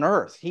heaven and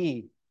earth.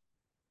 He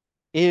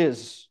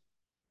is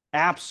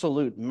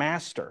absolute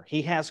master.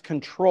 He has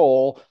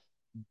control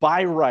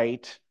by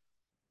right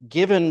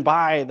given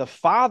by the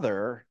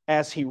Father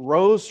as he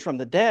rose from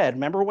the dead.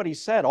 Remember what he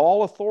said,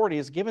 all authority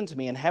is given to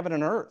me in heaven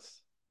and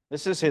earth.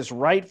 This is his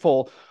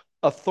rightful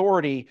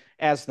authority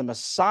as the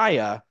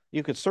Messiah.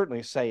 You could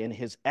certainly say in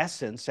his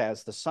essence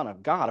as the Son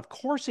of God. Of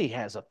course he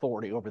has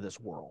authority over this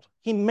world.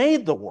 He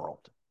made the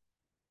world.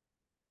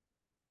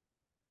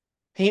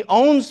 He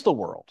owns the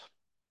world.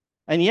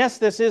 And yes,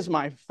 this is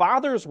my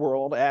Father's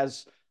world,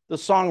 as the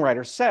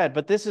songwriter said,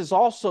 but this is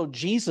also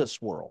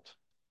Jesus' world.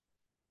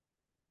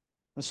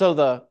 And so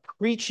the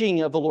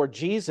preaching of the Lord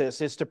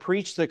Jesus is to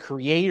preach the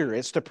Creator,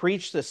 it's to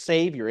preach the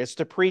Savior, it's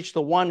to preach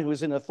the one who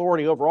is in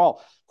authority over all.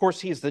 Of course,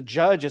 he's the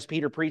judge, as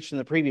Peter preached in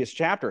the previous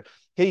chapter.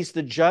 He's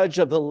the judge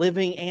of the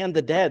living and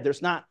the dead.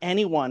 There's not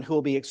anyone who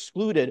will be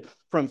excluded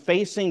from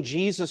facing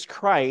Jesus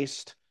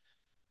Christ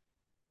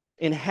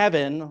in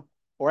heaven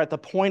or at the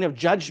point of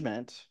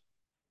judgment.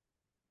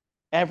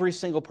 Every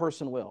single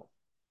person will.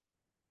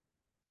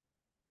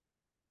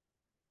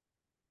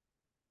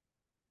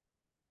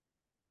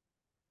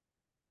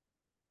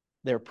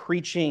 They're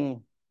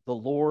preaching the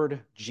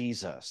Lord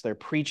Jesus. They're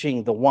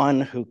preaching the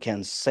one who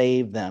can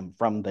save them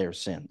from their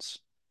sins.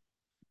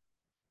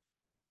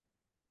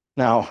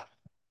 Now,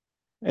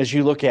 as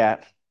you look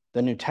at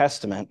the New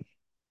Testament,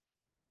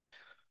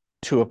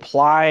 to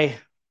apply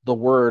the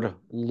word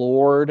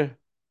Lord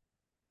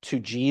to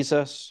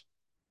Jesus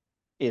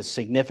is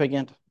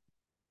significant.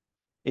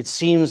 It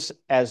seems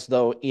as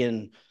though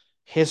in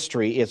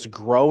history it's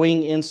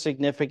growing in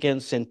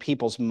significance in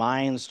people's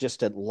minds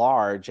just at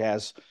large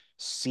as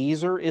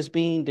Caesar is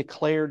being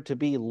declared to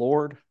be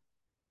Lord.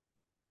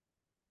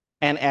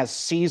 And as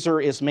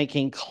Caesar is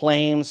making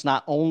claims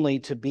not only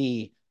to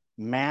be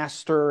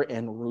master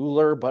and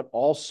ruler, but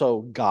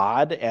also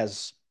God,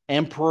 as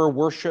emperor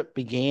worship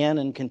began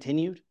and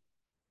continued.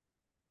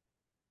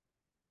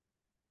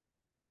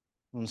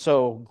 And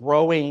so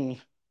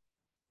growing,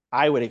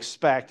 I would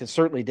expect, it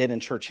certainly did in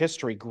church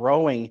history,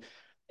 growing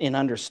in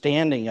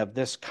understanding of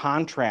this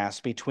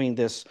contrast between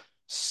this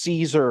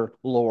Caesar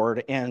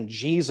Lord and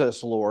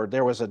Jesus Lord.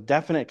 There was a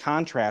definite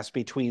contrast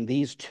between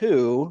these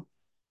two,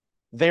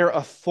 their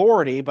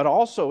authority, but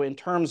also in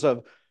terms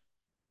of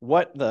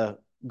what the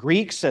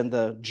Greeks and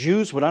the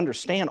Jews would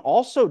understand,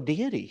 also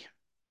deity.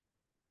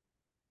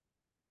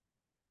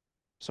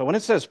 So when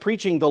it says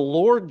preaching the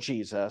Lord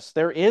Jesus,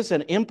 there is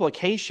an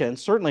implication,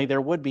 certainly there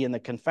would be in the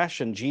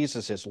confession,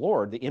 Jesus is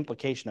Lord, the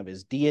implication of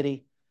his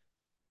deity.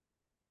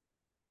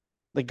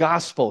 The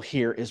gospel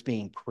here is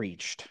being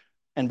preached.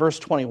 And verse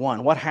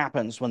 21, what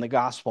happens when the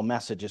gospel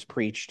message is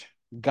preached?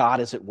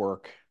 God is at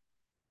work.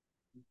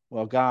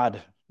 Well,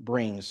 God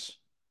brings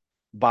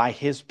by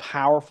his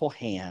powerful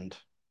hand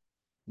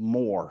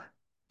more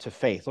to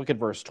faith. Look at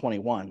verse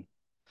 21. It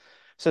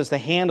says, the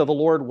hand of the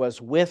Lord was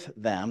with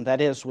them,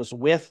 that is, was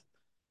with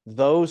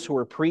those who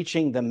were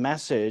preaching the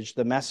message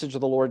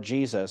of the Lord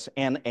Jesus,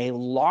 and a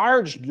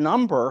large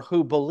number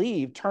who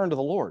believed turned to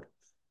the Lord.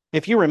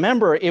 If you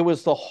remember, it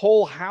was the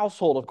whole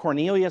household of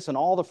Cornelius and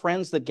all the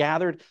friends that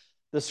gathered.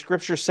 The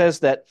scripture says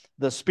that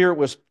the Spirit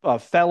was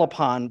fell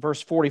upon,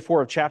 verse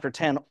 44 of chapter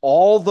 10,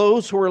 all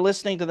those who were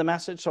listening to the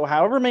message. So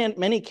however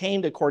many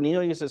came to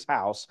Cornelius's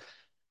house,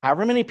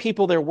 however many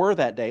people there were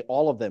that day,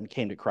 all of them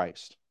came to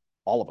Christ.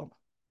 All of them.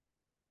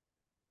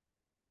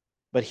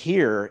 But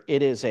here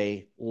it is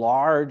a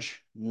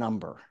large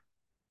number.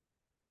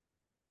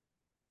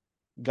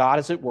 God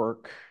is at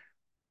work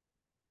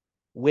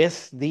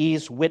with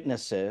these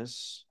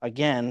witnesses,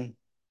 again,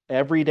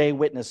 everyday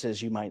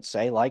witnesses, you might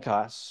say, like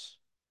us.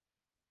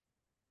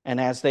 And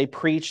as they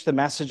preach the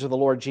message of the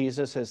Lord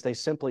Jesus, as they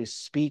simply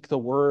speak the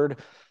word,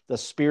 the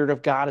Spirit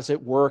of God is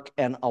at work,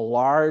 and a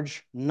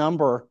large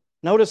number,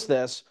 notice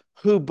this,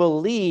 who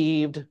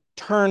believed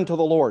turned to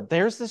the Lord.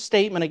 There's the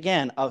statement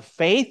again of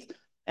faith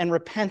and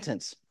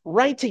repentance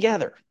right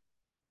together.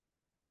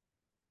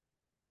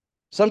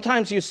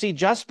 Sometimes you see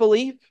just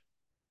belief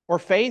or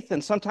faith,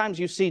 and sometimes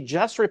you see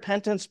just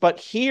repentance, but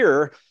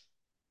here,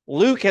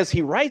 Luke, as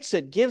he writes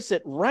it, gives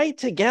it right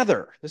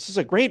together. This is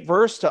a great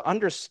verse to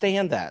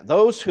understand that.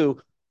 Those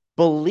who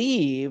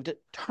believed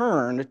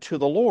turned to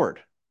the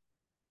Lord.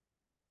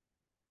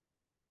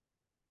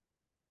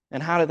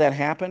 And how did that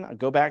happen? I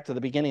go back to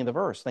the beginning of the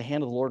verse. The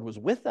hand of the Lord was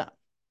with them.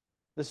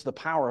 This is the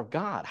power of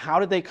God. How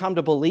did they come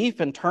to belief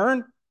and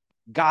turn?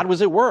 God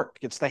was at work.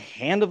 It's the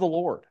hand of the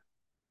Lord.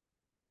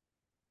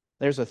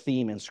 There's a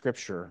theme in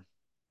Scripture.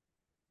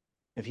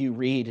 If you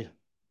read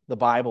the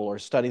Bible or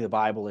study the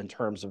Bible in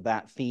terms of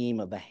that theme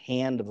of the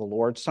hand of the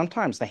Lord,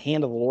 sometimes the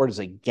hand of the Lord is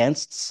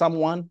against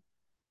someone.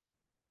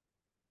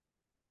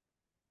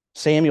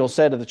 Samuel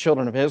said to the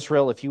children of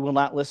Israel, if you will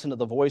not listen to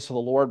the voice of the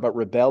Lord, but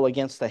rebel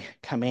against the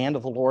command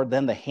of the Lord,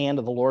 then the hand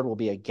of the Lord will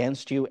be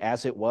against you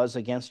as it was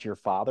against your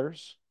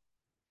fathers.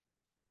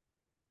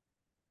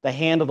 The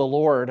hand of the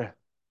Lord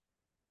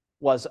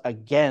was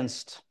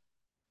against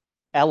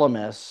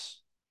Elymas,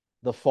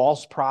 the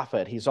false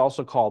prophet. He's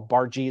also called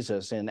Bar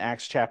Jesus in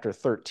Acts chapter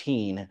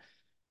 13,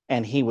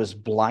 and he was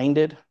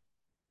blinded.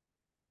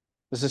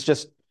 This is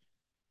just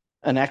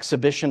an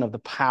exhibition of the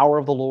power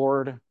of the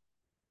Lord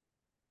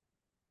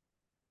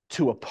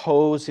to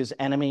oppose his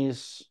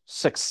enemies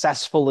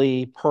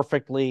successfully,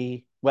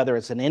 perfectly, whether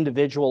it's an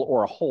individual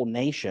or a whole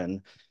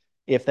nation.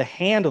 If the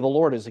hand of the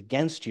Lord is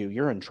against you,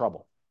 you're in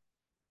trouble.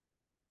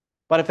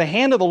 But if the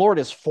hand of the Lord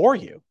is for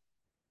you,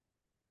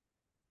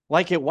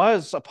 like it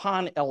was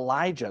upon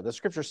Elijah, the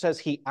scripture says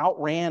he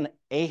outran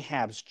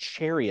Ahab's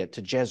chariot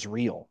to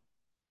Jezreel.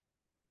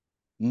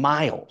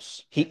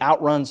 Miles. He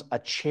outruns a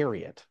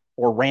chariot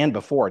or ran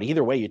before it.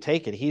 Either way you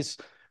take it, he's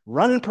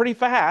running pretty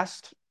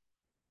fast.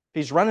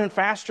 He's running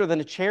faster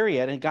than a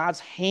chariot, and God's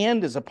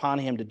hand is upon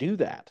him to do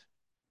that.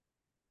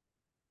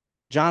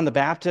 John the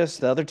Baptist,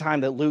 the other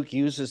time that Luke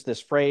uses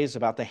this phrase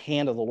about the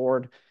hand of the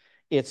Lord,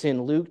 it's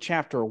in Luke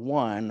chapter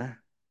 1,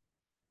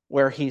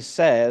 where he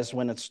says,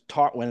 when it's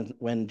taught,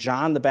 when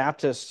John the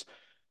Baptist's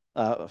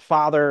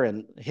father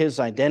and his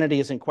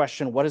identity is in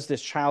question, what is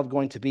this child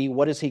going to be?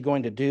 What is he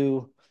going to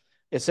do?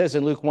 It says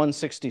in Luke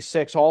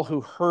 1:66, all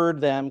who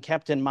heard them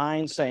kept in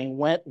mind, saying,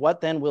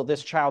 what then will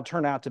this child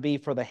turn out to be?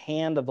 For the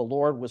hand of the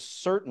Lord was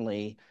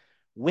certainly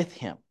with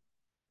him.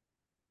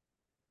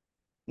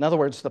 In other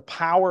words, the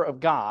power of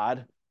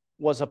God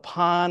was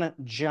upon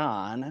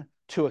John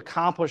to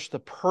accomplish the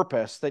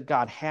purpose that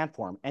God had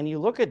for him. And you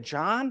look at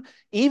John,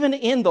 even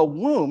in the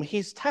womb,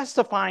 he's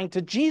testifying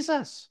to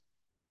Jesus.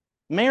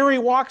 Mary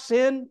walks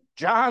in,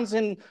 John's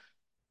in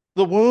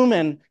the womb,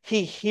 and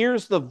he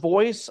hears the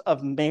voice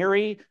of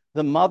Mary,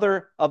 the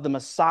mother of the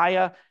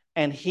Messiah,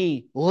 and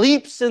he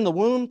leaps in the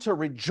womb to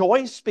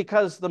rejoice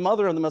because the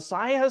mother of the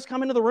Messiah has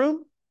come into the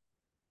room.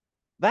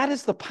 That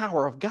is the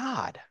power of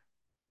God.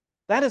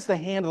 That is the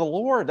hand of the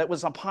Lord that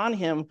was upon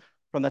him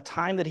from the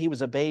time that he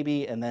was a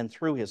baby and then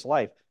through his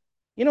life.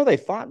 You know, they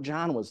thought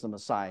John was the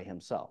Messiah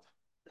himself.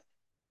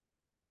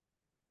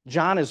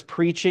 John is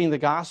preaching the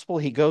gospel.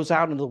 He goes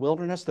out into the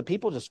wilderness. The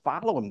people just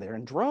follow him there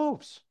in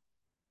droves.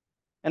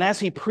 And as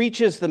he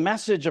preaches the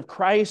message of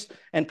Christ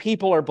and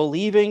people are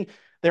believing,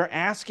 they're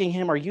asking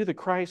him, are you the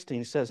Christ? And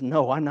he says,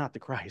 no, I'm not the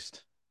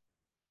Christ.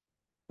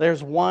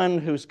 There's one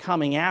who's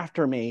coming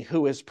after me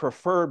who is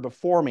preferred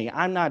before me.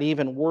 I'm not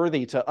even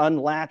worthy to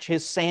unlatch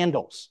his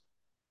sandals.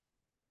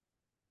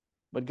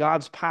 But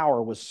God's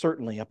power was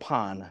certainly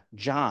upon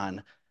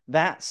John.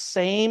 That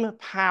same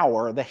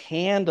power, the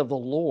hand of the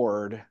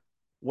Lord,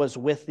 was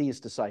with these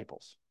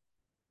disciples.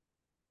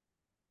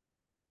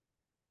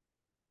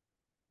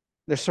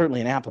 There's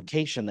certainly an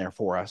application there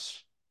for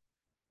us.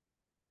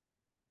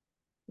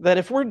 That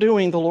if we're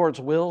doing the Lord's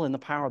will in the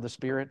power of the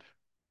Spirit,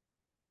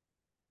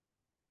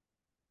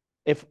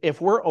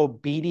 if we're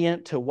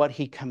obedient to what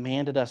he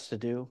commanded us to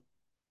do,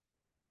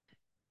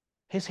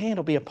 his hand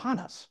will be upon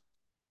us.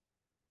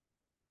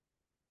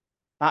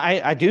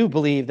 I do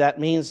believe that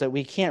means that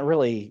we can't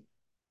really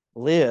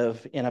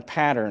live in a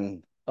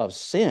pattern of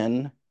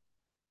sin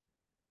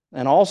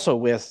and also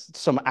with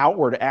some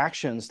outward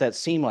actions that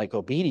seem like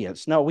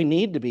obedience. No, we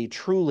need to be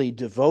truly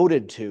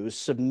devoted to,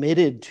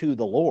 submitted to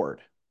the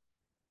Lord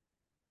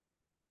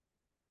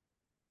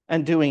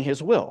and doing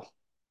his will,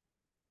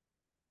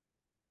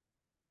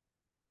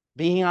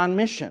 being on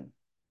mission,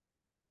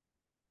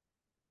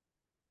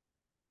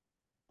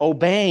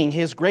 obeying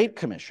his great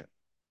commission.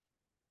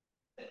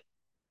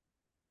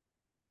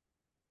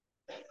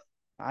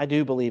 I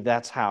do believe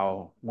that's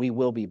how we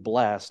will be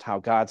blessed, how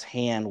God's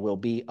hand will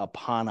be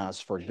upon us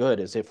for good,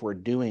 is if we're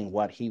doing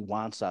what he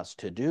wants us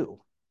to do.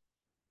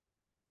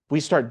 If we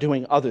start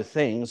doing other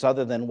things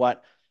other than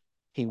what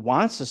he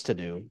wants us to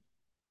do,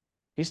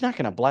 he's not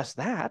going to bless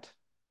that.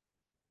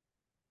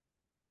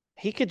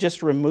 He could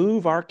just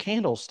remove our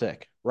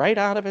candlestick right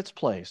out of its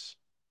place.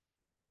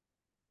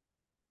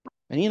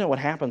 And you know what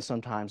happens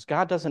sometimes?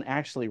 God doesn't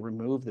actually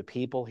remove the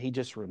people. He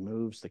just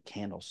removes the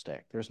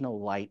candlestick. There's no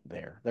light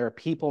there. There are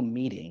people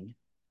meeting,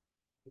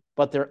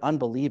 but they're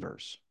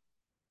unbelievers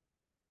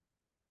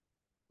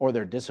or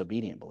they're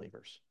disobedient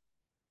believers.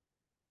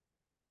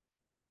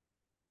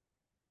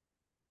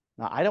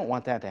 Now, I don't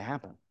want that to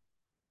happen.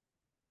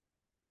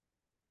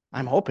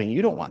 I'm hoping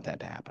you don't want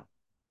that to happen.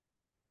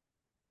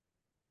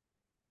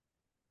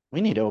 We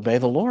need to obey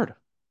the Lord.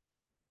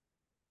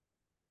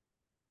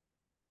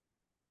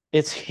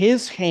 It's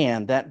his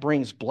hand that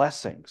brings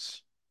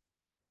blessings.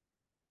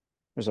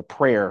 There's a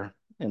prayer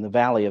in the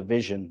Valley of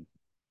Vision.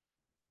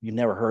 You've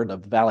never heard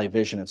of the Valley of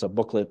Vision. It's a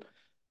booklet,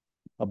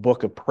 a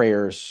book of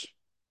prayers,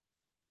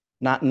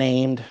 not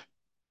named,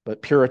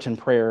 but Puritan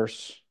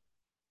prayers.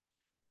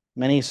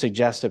 Many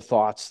suggestive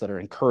thoughts that are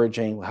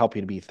encouraging, will help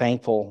you to be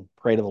thankful,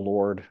 pray to the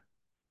Lord.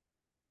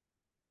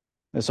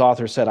 This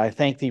author said, I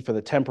thank thee for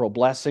the temporal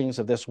blessings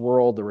of this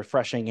world, the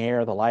refreshing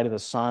air, the light of the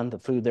sun, the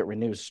food that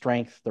renews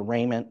strength, the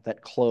raiment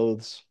that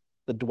clothes,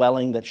 the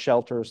dwelling that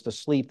shelters, the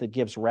sleep that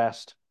gives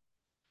rest,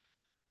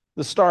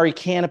 the starry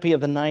canopy of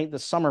the night, the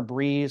summer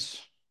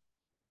breeze.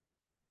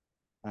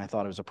 I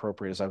thought it was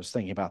appropriate as I was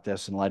thinking about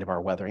this in light of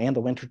our weather, and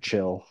the winter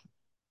chill,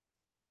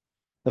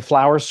 the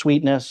flower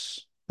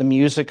sweetness, the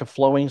music of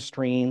flowing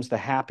streams, the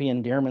happy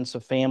endearments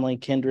of family,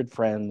 kindred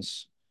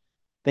friends,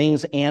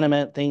 things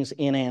animate, things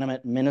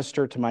inanimate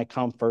minister to my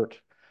comfort.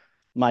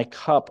 My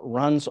cup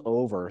runs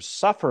over.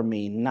 Suffer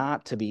me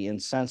not to be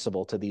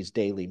insensible to these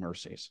daily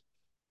mercies.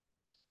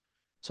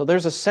 So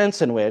there's a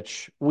sense in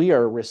which we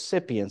are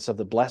recipients of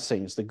the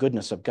blessings, the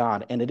goodness of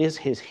God, and it is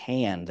his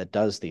hand that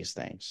does these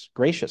things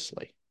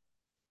graciously.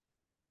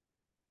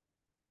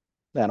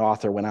 That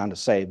author went on to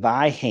say,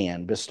 thy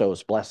hand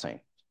bestows blessing.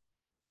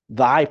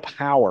 Thy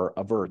power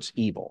averts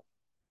evil.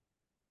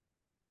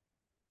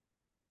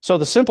 So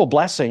the simple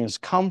blessings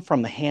come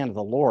from the hand of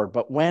the Lord,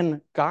 but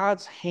when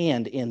God's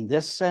hand in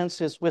this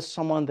sense is with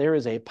someone, there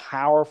is a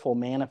powerful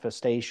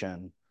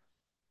manifestation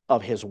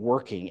of his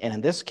working. And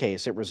in this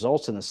case, it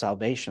results in the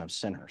salvation of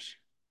sinners.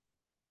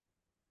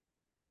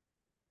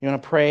 You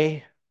want to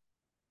pray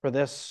for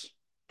this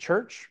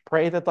church?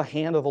 Pray that the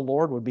hand of the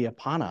Lord would be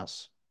upon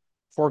us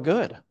for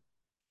good.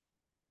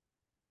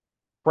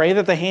 Pray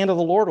that the hand of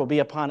the Lord will be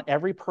upon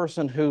every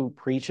person who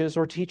preaches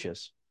or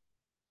teaches.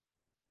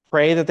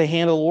 Pray that the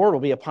hand of the Lord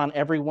will be upon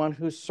everyone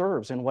who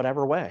serves in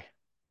whatever way.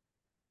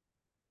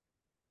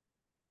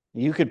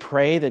 You could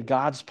pray that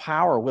God's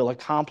power will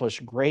accomplish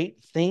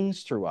great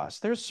things through us.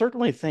 There's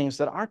certainly things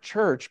that our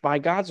church, by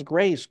God's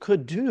grace,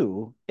 could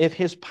do if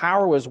his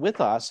power was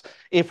with us,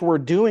 if we're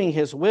doing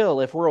his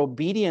will, if we're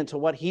obedient to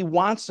what he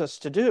wants us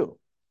to do.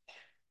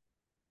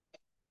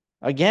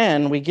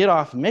 Again, we get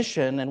off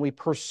mission and we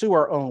pursue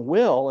our own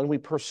will and we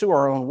pursue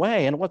our own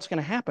way, and what's going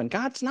to happen?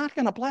 God's not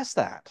going to bless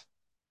that.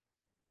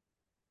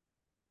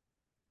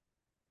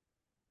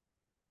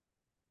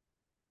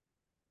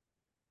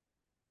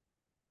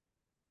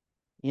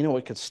 You know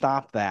what could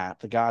stop that?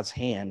 The God's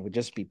hand would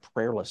just be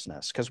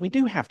prayerlessness, because we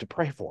do have to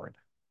pray for it.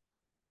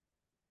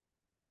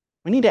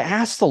 We need to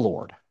ask the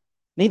Lord.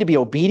 We need to be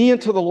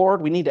obedient to the Lord.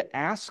 We need to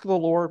ask the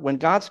Lord. When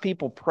God's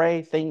people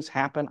pray, things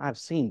happen. I've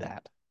seen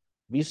that.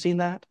 Have you seen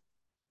that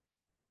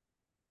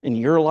in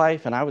your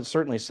life? And I would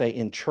certainly say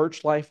in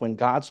church life, when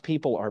God's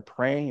people are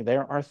praying,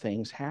 there are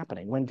things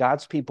happening. When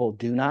God's people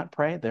do not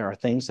pray, there are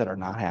things that are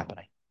not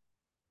happening.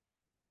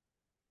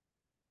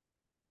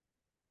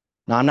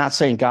 Now, I'm not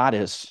saying God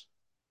is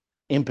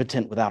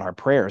impotent without our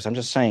prayers. I'm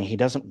just saying he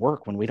doesn't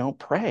work when we don't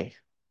pray.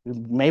 We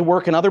may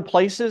work in other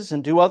places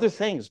and do other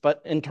things,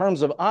 but in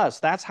terms of us,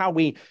 that's how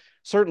we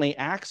certainly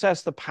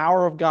access the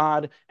power of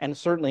God, and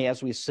certainly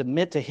as we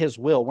submit to his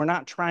will. We're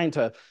not trying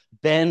to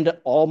bend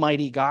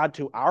Almighty God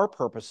to our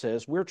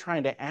purposes. We're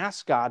trying to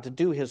ask God to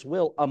do his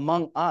will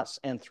among us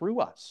and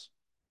through us.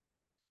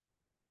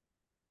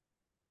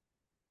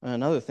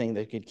 Another thing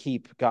that could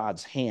keep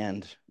God's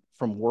hand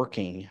from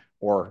working,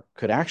 or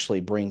could actually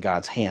bring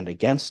God's hand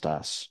against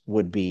us,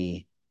 would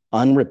be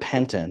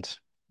unrepentant,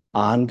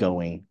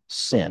 ongoing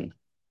sin.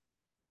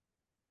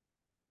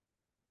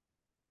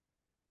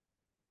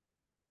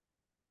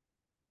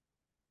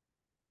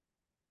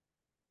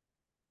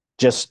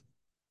 Just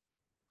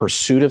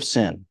pursuit of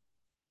sin.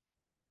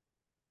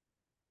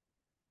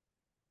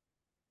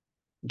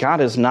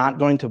 God is not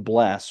going to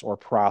bless or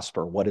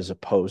prosper what is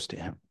opposed to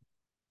him.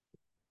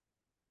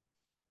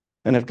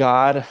 And if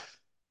God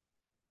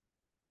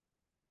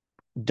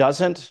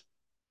doesn't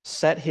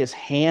set his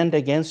hand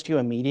against you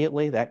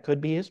immediately, that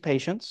could be his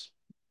patience.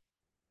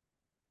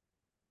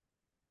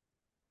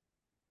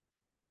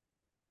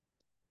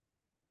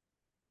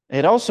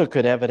 It also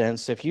could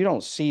evidence, if you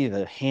don't see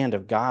the hand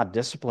of God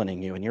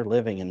disciplining you and you're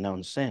living in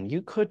known sin,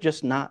 you could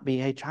just not be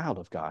a child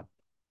of God.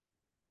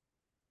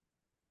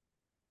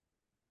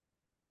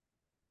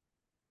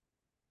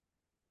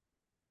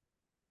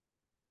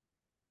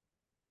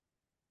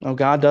 No,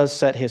 God does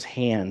set his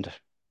hand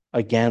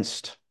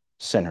against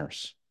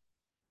sinners.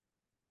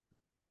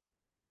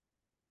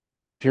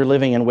 If you're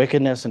living in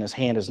wickedness and his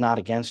hand is not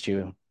against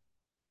you,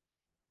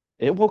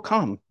 it will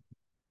come.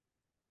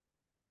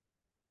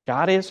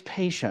 God is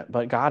patient,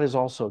 but God is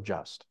also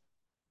just.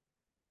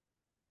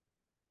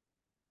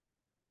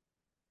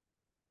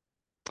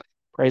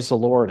 Praise the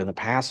Lord. In the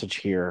passage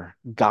here,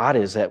 God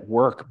is at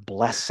work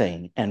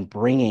blessing and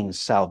bringing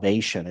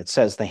salvation. It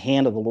says the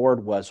hand of the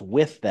Lord was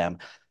with them,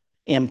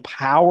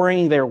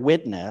 empowering their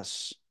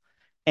witness,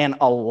 and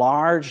a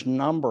large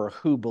number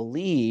who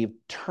believed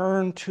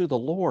turned to the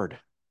Lord.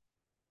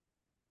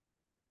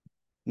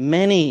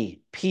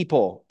 Many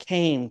people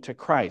came to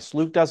Christ.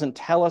 Luke doesn't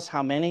tell us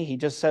how many. He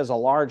just says a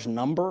large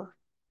number.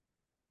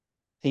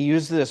 He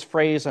used this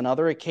phrase on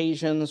other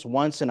occasions,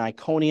 once in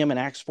Iconium in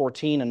Acts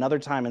 14, another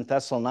time in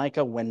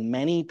Thessalonica, when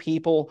many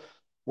people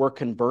were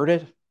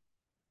converted.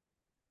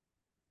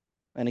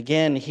 And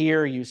again,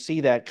 here you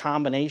see that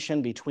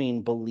combination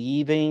between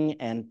believing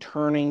and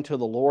turning to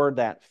the Lord,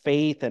 that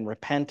faith and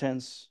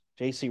repentance.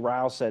 J.C.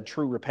 Ryle said,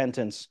 true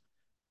repentance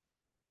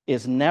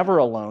is never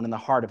alone in the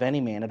heart of any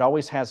man. It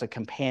always has a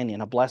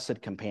companion, a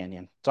blessed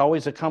companion. It's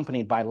always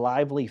accompanied by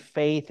lively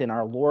faith in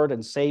our Lord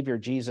and Savior,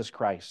 Jesus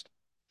Christ.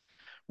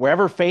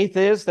 Wherever faith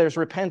is, there's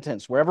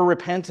repentance. Wherever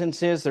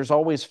repentance is, there's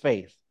always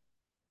faith.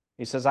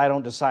 He says, I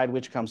don't decide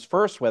which comes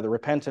first, whether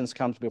repentance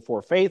comes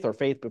before faith or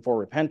faith before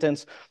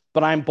repentance.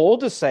 But I'm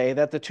bold to say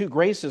that the two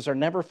graces are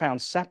never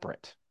found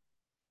separate,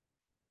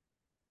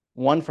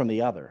 one from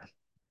the other.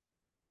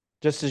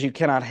 Just as you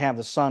cannot have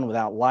the sun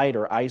without light,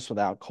 or ice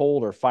without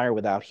cold, or fire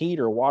without heat,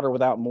 or water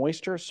without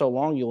moisture, so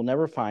long you will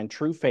never find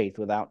true faith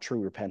without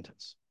true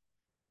repentance.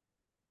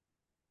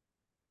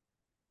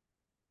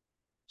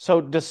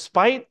 So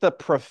despite the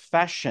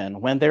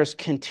profession, when there's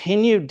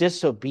continued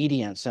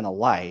disobedience in a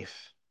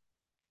life,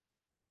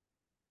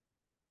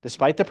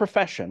 despite the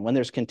profession, when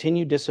there's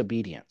continued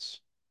disobedience,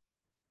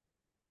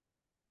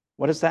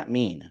 what does that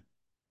mean?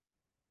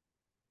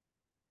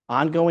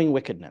 Ongoing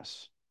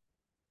wickedness.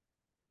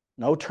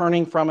 No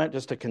turning from it,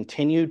 just a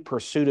continued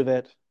pursuit of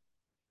it.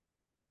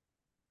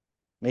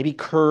 Maybe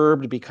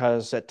curbed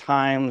because at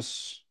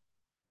times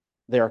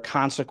there are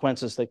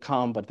consequences that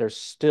come, but there's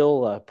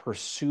still a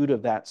pursuit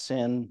of that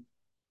sin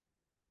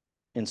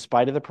in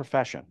spite of the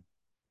profession.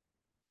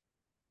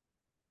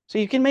 So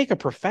you can make a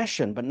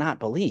profession but not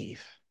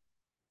believe.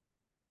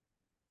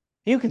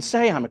 You can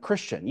say, I'm a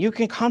Christian. You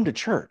can come to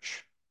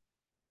church.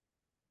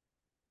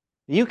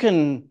 You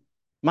can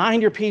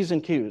mind your P's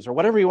and Q's or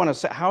whatever you want to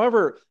say.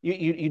 However,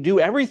 you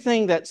do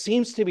everything that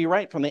seems to be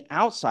right from the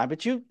outside,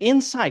 but you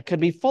inside could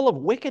be full of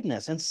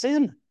wickedness and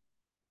sin.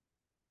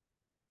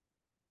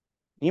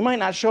 You might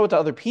not show it to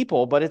other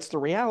people, but it's the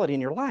reality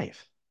in your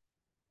life.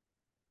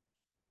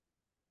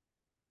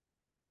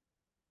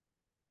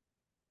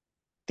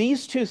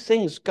 These two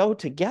things go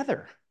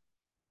together.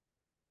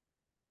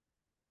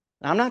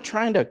 Now, I'm not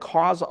trying to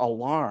cause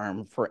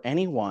alarm for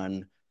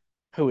anyone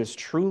who is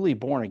truly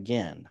born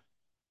again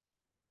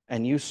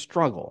and you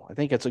struggle. I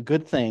think it's a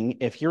good thing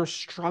if you're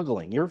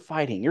struggling, you're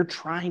fighting, you're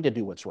trying to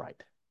do what's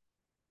right.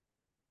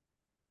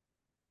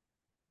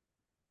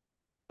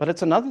 But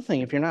it's another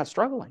thing if you're not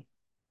struggling.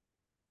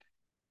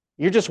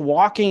 You're just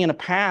walking in a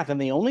path,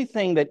 and the only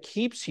thing that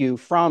keeps you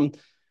from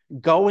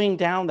going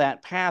down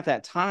that path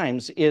at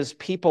times is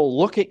people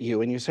look at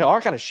you and you say, oh, I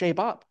got to shape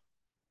up.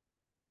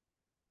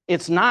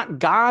 It's not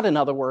God, in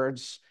other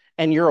words,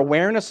 and your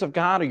awareness of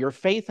God or your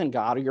faith in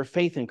God or your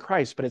faith in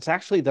Christ, but it's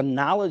actually the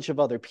knowledge of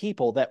other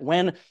people that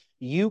when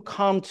you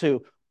come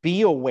to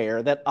be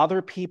aware that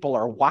other people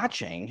are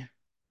watching,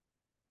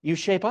 you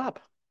shape up.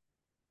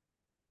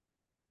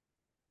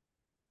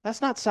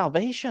 That's not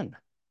salvation.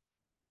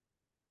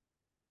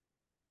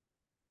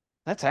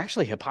 That's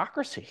actually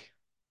hypocrisy.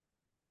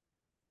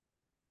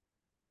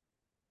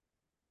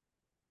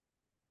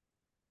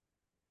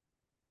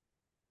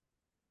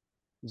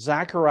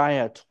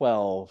 Zechariah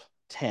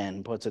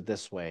 12:10 puts it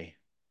this way.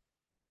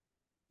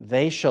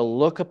 They shall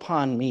look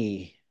upon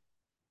me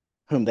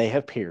whom they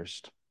have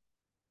pierced,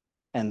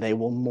 and they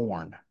will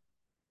mourn.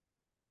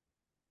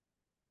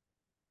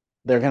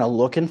 They're going to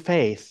look in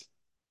faith,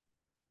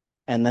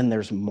 and then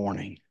there's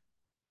mourning.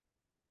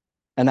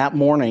 And that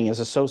mourning is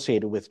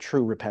associated with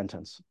true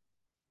repentance.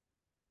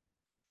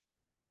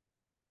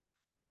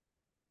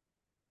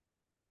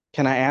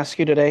 Can I ask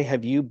you today,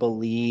 have you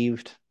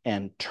believed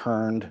and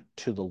turned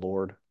to the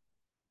Lord?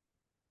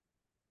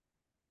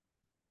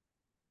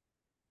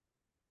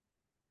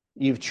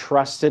 You've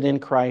trusted in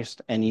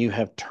Christ and you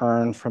have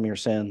turned from your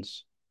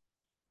sins.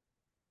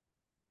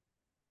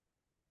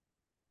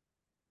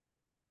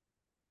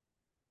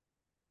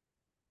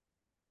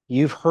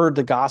 You've heard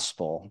the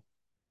gospel.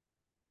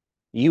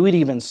 You would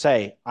even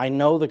say, I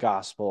know the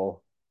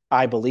gospel,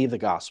 I believe the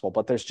gospel,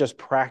 but there's just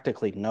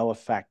practically no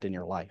effect in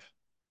your life.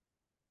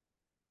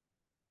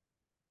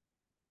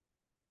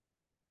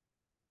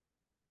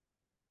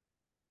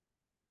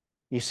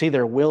 You see,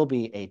 there will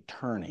be a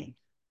turning.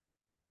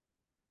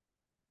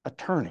 A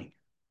turning.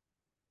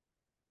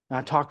 And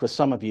I talked with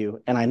some of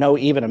you, and I know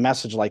even a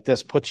message like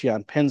this puts you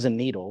on pins and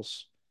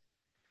needles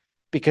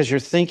because you're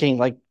thinking,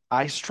 like,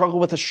 I struggle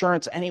with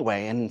assurance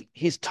anyway, and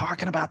he's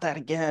talking about that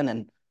again.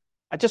 And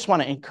I just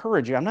want to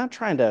encourage you. I'm not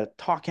trying to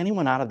talk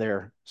anyone out of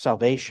their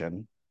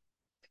salvation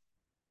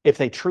if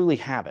they truly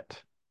have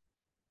it.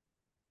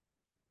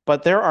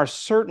 But there are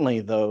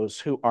certainly those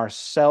who are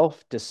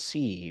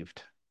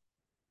self-deceived,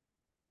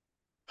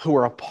 who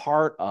are a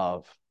part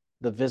of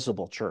the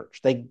visible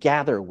church. They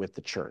gather with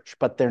the church,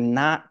 but they're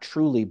not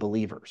truly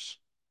believers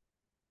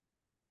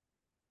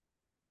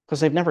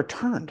because they've never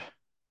turned.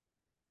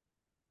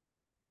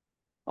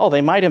 Oh,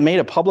 they might have made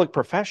a public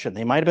profession.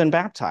 They might have been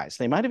baptized.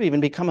 They might have even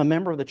become a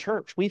member of the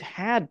church. We've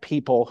had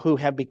people who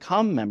have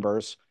become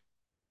members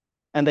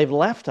And they've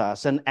left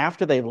us. And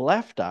after they've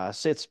left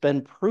us, it's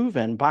been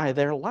proven by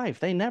their life.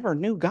 They never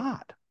knew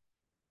God.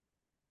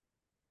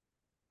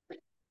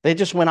 They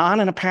just went on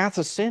in a path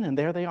of sin, and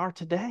there they are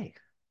today.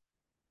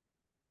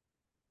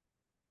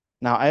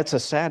 Now, it's a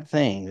sad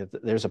thing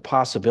that there's a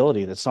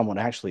possibility that someone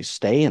actually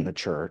stay in the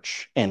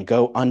church and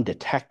go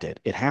undetected.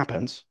 It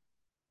happens,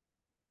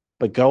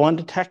 but go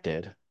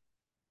undetected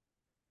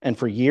and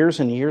for years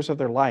and years of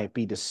their life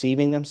be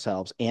deceiving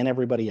themselves and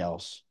everybody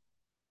else,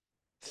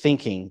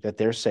 thinking that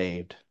they're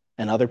saved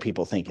and other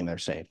people thinking they're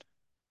saved,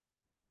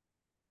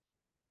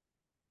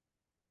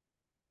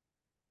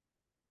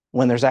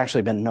 when there's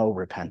actually been no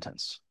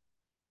repentance,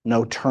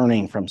 no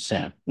turning from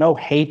sin, no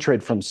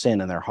hatred from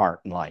sin in their heart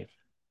and life,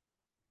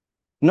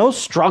 no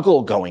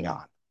struggle going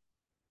on,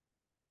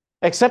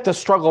 except a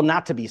struggle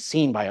not to be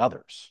seen by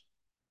others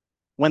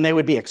when they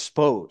would be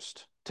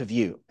exposed to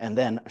view and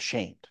then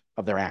ashamed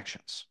of their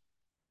actions.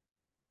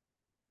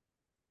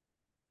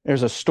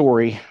 There's a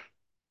story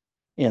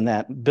in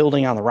that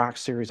Building on the Rock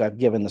series. I've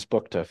given this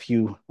book to a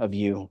few of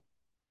you.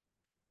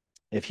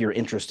 If you're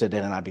interested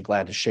in it, I'd be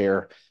glad to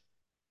share.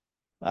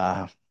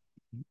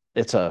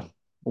 It's a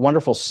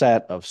wonderful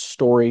set of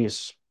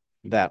stories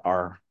that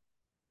are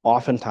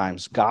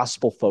oftentimes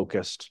gospel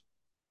focused,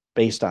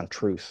 based on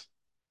truth.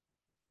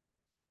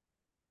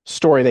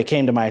 Story that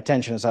came to my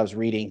attention as I was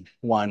reading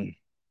one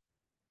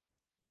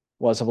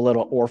was of a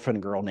little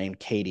orphan girl named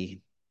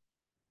Katie.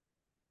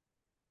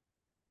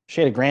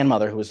 She had a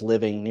grandmother who was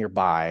living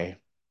nearby,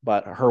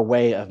 but her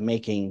way of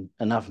making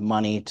enough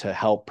money to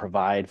help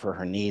provide for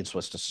her needs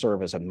was to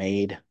serve as a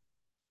maid.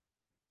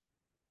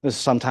 This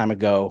is some time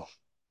ago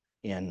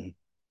in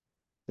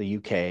the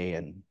UK,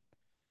 and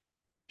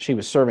she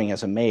was serving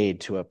as a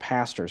maid to a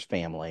pastor's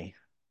family.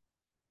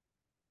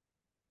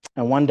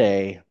 And one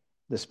day,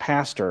 this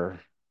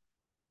pastor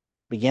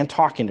began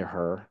talking to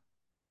her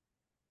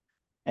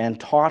and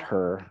taught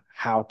her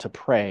how to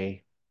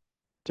pray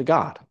to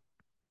God.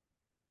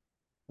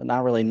 But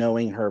not really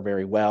knowing her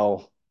very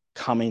well,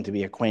 coming to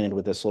be acquainted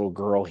with this little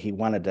girl, he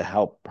wanted to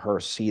help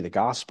her see the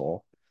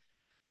gospel.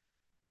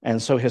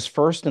 And so his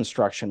first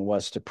instruction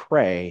was to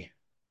pray,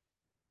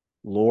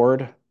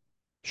 Lord,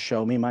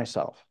 show me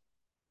myself.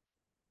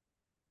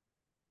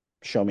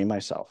 Show me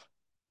myself.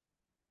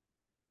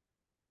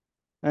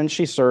 And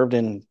she served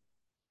in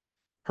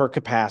her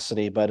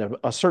capacity, but at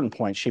a certain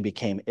point she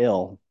became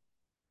ill.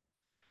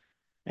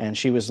 And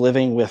she was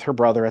living with her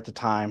brother at the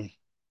time.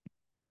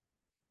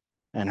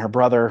 And her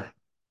brother,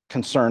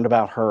 concerned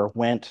about her,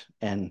 went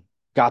and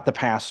got the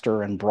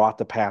pastor and brought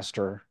the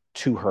pastor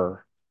to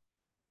her.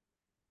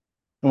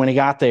 And when he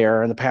got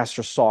there and the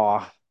pastor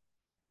saw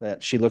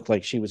that she looked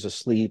like she was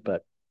asleep,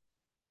 but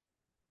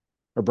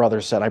her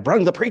brother said, I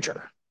brung the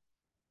preacher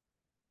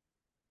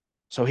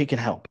so he can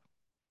help.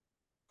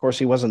 Of course,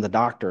 he wasn't the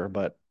doctor,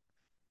 but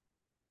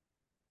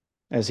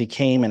as he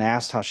came and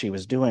asked how she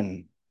was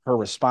doing, her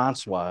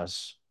response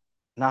was,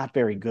 not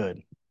very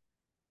good.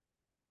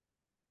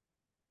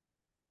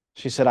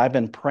 She said, I've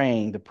been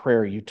praying the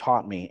prayer you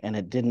taught me, and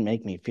it didn't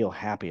make me feel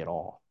happy at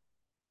all.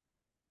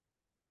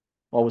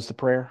 What was the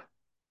prayer?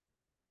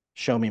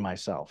 Show me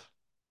myself.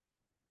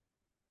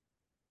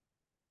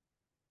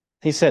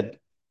 He said,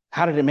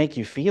 how did it make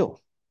you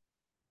feel?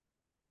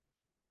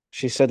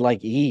 She said,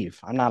 like Eve,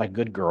 I'm not a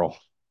good girl.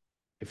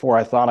 Before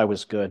I thought I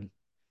was good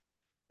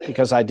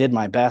because I did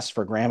my best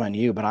for Grandma and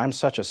you, but I'm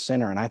such a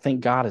sinner, and I think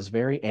God is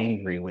very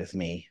angry with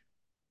me.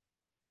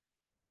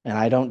 And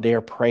I don't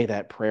dare pray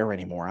that prayer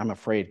anymore. I'm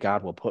afraid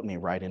God will put me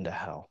right into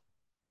hell.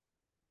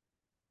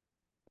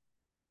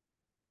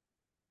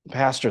 The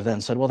pastor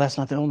then said, well, that's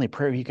not the only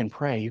prayer you can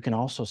pray. You can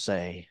also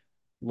say,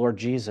 Lord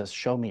Jesus,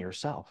 show me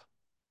yourself.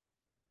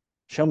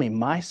 Show me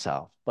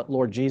myself, but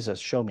Lord Jesus,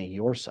 show me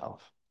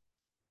yourself.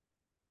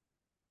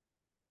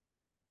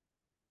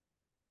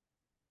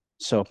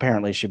 So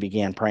apparently she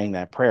began praying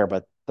that prayer,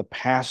 but the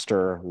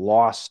pastor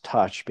lost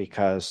touch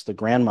because the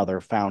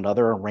grandmother found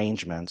other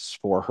arrangements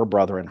for her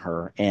brother and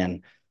her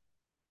and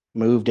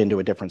moved into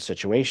a different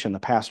situation. The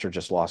pastor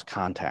just lost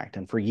contact.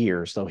 And for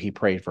years, though he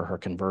prayed for her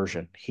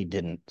conversion, he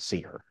didn't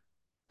see her,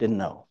 didn't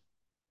know.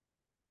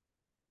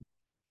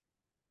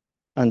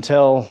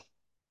 Until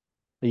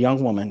the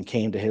young woman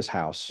came to his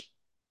house.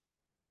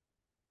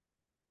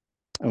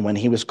 And when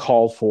he was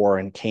called for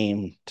and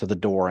came to the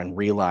door and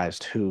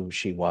realized who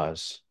she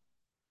was,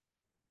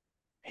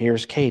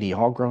 here's Katie,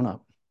 all grown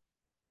up.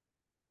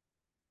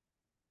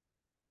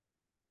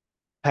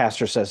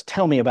 Pastor says,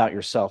 tell me about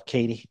yourself,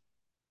 Katie.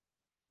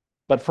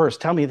 But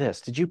first, tell me this.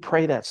 Did you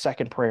pray that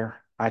second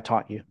prayer I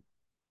taught you?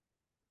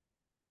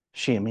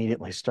 She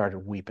immediately started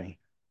weeping.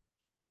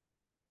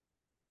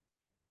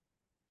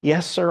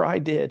 Yes, sir, I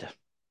did.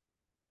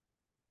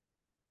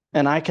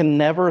 And I can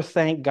never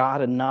thank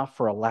God enough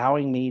for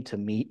allowing me to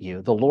meet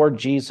you. The Lord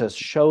Jesus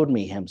showed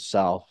me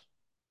himself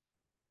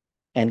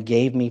and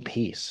gave me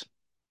peace.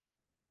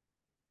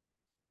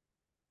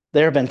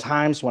 There have been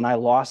times when I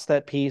lost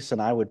that peace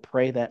and I would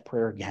pray that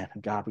prayer again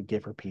and God would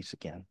give her peace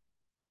again.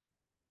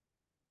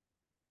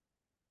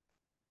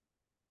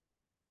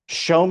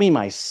 Show me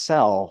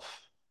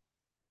myself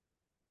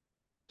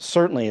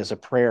certainly is a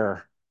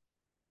prayer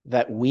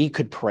that we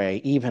could pray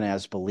even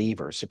as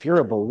believers. If you're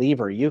a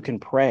believer, you can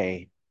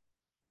pray,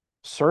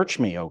 search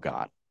me, O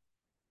God.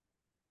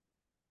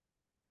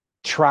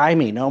 Try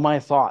me, know my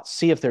thoughts,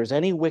 see if there's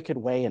any wicked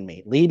way in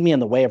me. Lead me in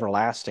the way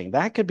everlasting.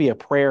 That could be a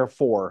prayer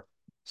for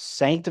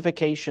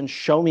sanctification.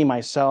 Show me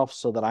myself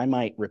so that I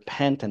might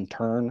repent and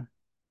turn.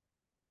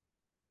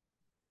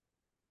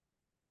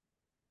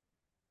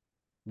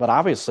 But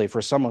obviously,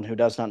 for someone who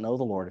does not know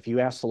the Lord, if you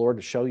ask the Lord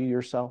to show you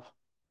yourself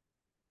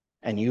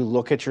and you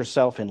look at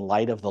yourself in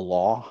light of the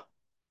law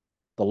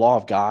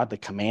of God, the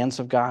commands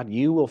of God,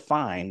 you will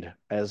find,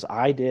 as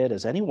I did,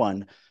 as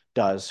anyone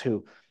does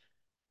who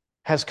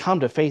has come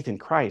to faith in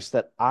Christ,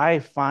 that I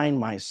find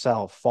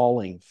myself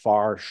falling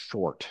far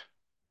short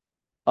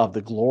of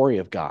the glory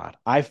of God.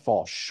 I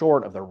fall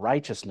short of the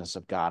righteousness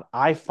of God.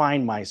 I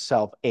find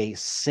myself a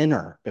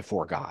sinner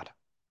before God.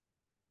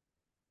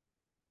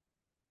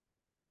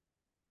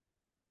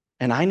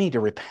 And I need to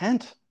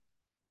repent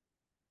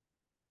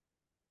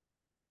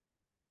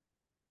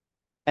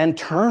and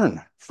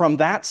turn from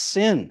that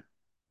sin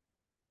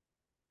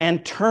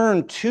and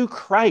turn to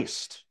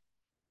Christ,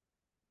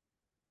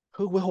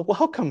 who will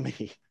welcome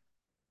me.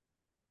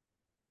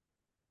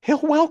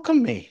 He'll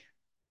welcome me.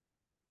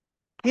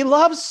 He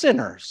loves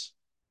sinners.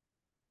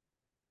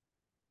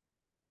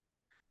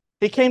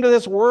 He came to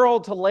this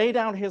world to lay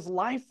down his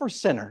life for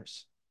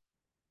sinners,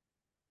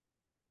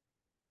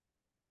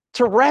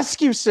 to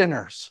rescue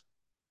sinners,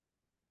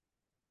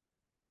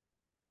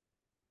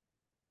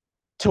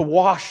 to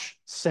wash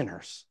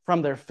sinners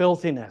from their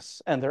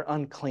filthiness and their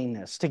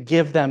uncleanness, to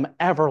give them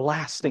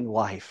everlasting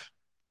life.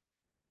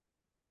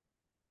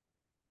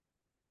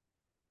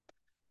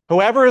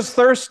 Whoever is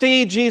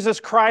thirsty, Jesus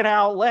cried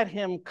out, let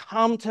him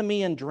come to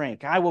me and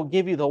drink. I will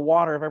give you the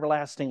water of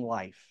everlasting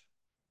life.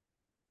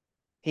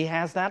 He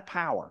has that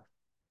power.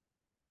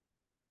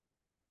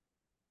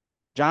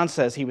 John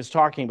says he was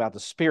talking about the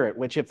Spirit,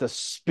 which if the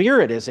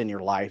Spirit is in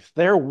your life,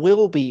 there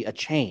will be a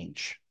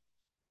change.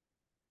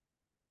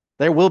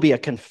 There will be a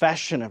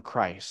confession of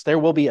Christ. There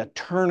will be a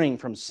turning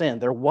from sin.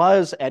 There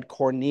was at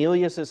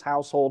Cornelius's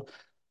household.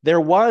 There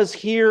was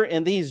here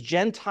in these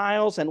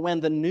Gentiles. And when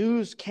the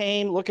news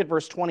came, look at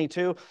verse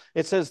 22.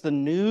 It says the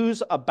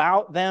news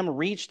about them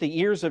reached the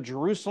ears of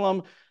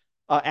Jerusalem,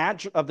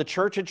 of the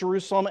church at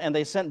Jerusalem, and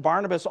they sent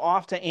Barnabas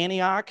off to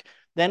Antioch.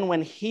 Then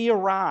when he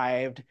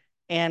arrived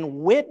and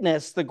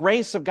witnessed the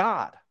grace of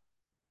God,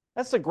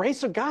 that's the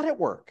grace of God at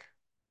work.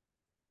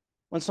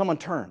 When someone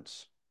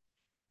turns,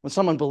 when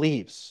someone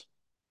believes,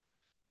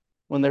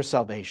 when there's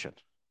salvation.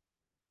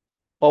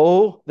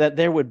 Oh, that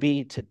there would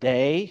be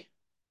today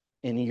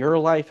in your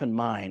life and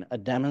mine a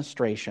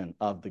demonstration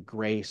of the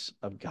grace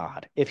of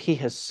God. If he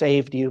has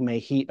saved you, may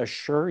he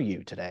assure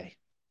you today.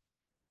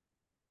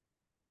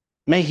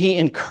 May he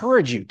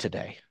encourage you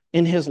today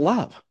in his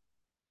love.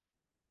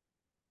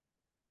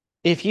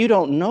 If you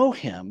don't know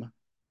him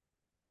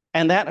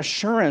and that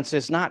assurance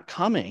is not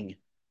coming,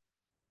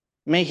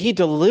 may he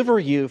deliver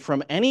you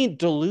from any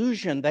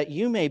delusion that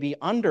you may be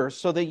under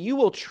so that you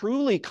will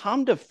truly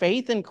come to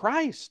faith in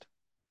Christ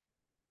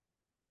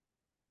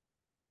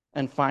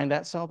and find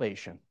that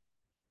salvation.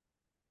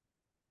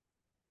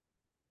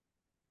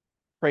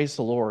 Praise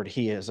the Lord,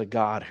 he is a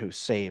God who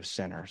saves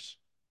sinners.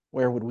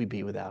 Where would we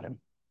be without him?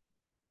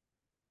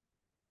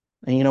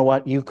 And you know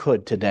what? You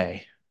could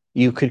today.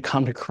 You could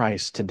come to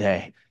Christ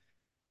today.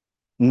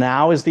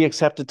 Now is the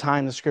accepted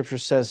time. The scripture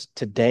says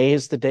today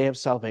is the day of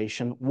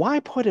salvation. Why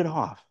put it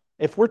off?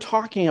 If we're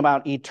talking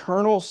about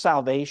eternal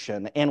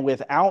salvation and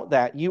without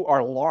that you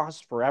are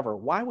lost forever,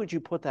 why would you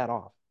put that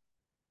off?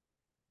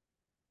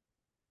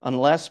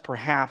 Unless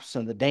perhaps,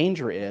 and the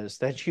danger is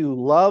that you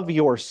love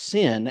your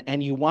sin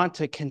and you want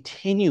to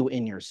continue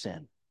in your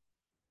sin.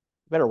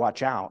 You better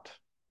watch out,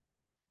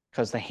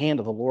 because the hand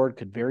of the Lord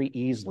could very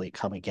easily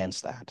come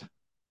against that.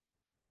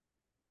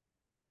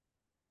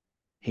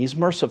 He's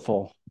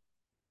merciful.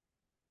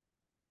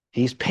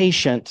 He's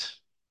patient,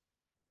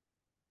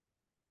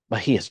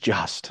 but he is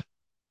just.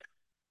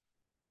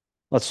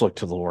 Let's look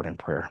to the Lord in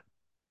prayer.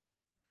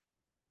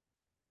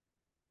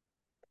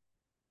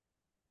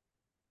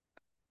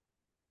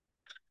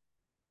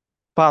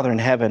 Father in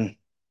heaven,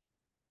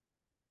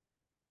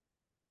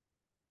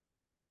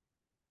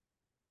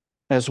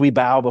 as we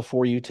bow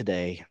before you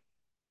today,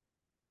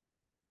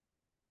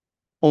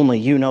 only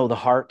you know the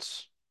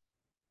hearts.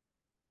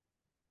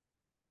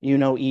 You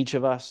know each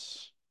of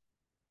us.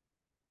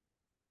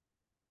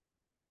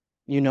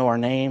 You know our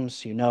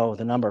names. You know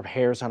the number of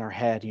hairs on our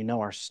head. You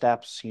know our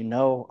steps. You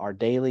know our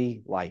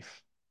daily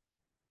life.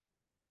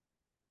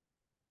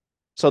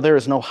 So there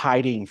is no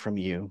hiding from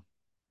you.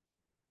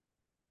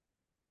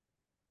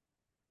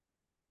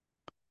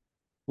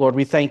 Lord,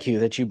 we thank you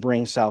that you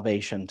bring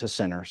salvation to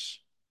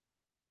sinners.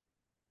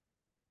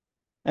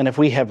 And if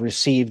we have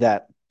received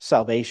that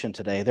salvation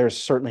today, there's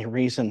certainly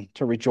reason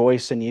to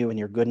rejoice in you and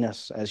your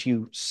goodness as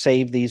you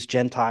save these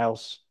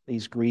Gentiles,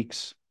 these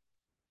Greeks.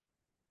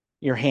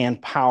 Your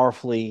hand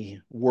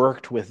powerfully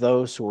worked with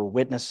those who were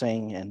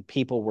witnessing and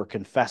people were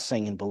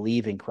confessing and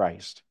believing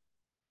Christ.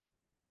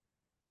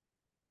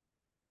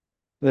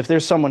 If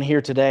there's someone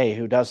here today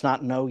who does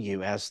not know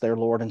you as their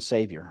Lord and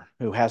Savior,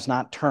 who has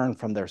not turned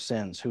from their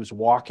sins, who's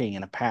walking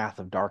in a path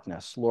of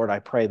darkness, Lord, I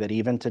pray that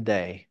even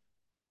today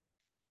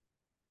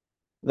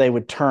they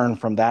would turn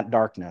from that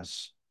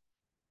darkness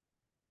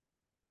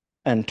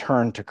and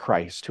turn to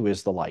Christ, who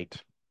is the light.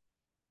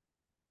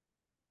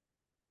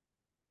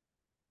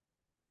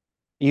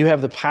 You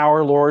have the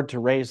power, Lord, to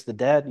raise the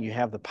dead. You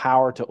have the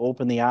power to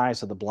open the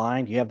eyes of the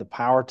blind. You have the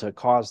power to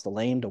cause the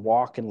lame to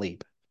walk and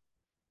leap.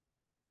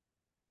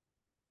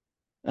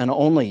 And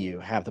only you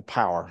have the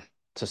power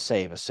to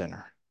save a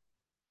sinner.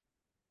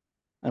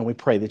 And we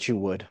pray that you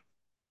would.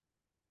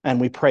 And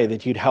we pray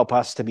that you'd help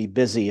us to be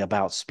busy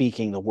about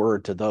speaking the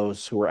word to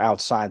those who are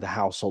outside the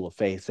household of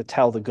faith, to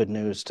tell the good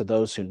news to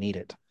those who need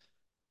it.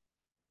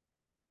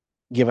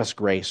 Give us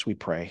grace, we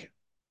pray.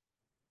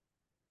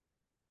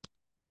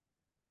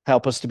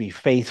 Help us to be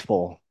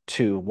faithful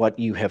to what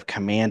you have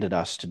commanded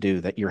us to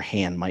do, that your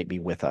hand might be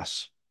with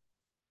us.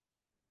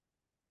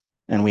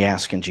 And we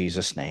ask in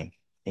Jesus' name,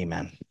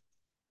 amen.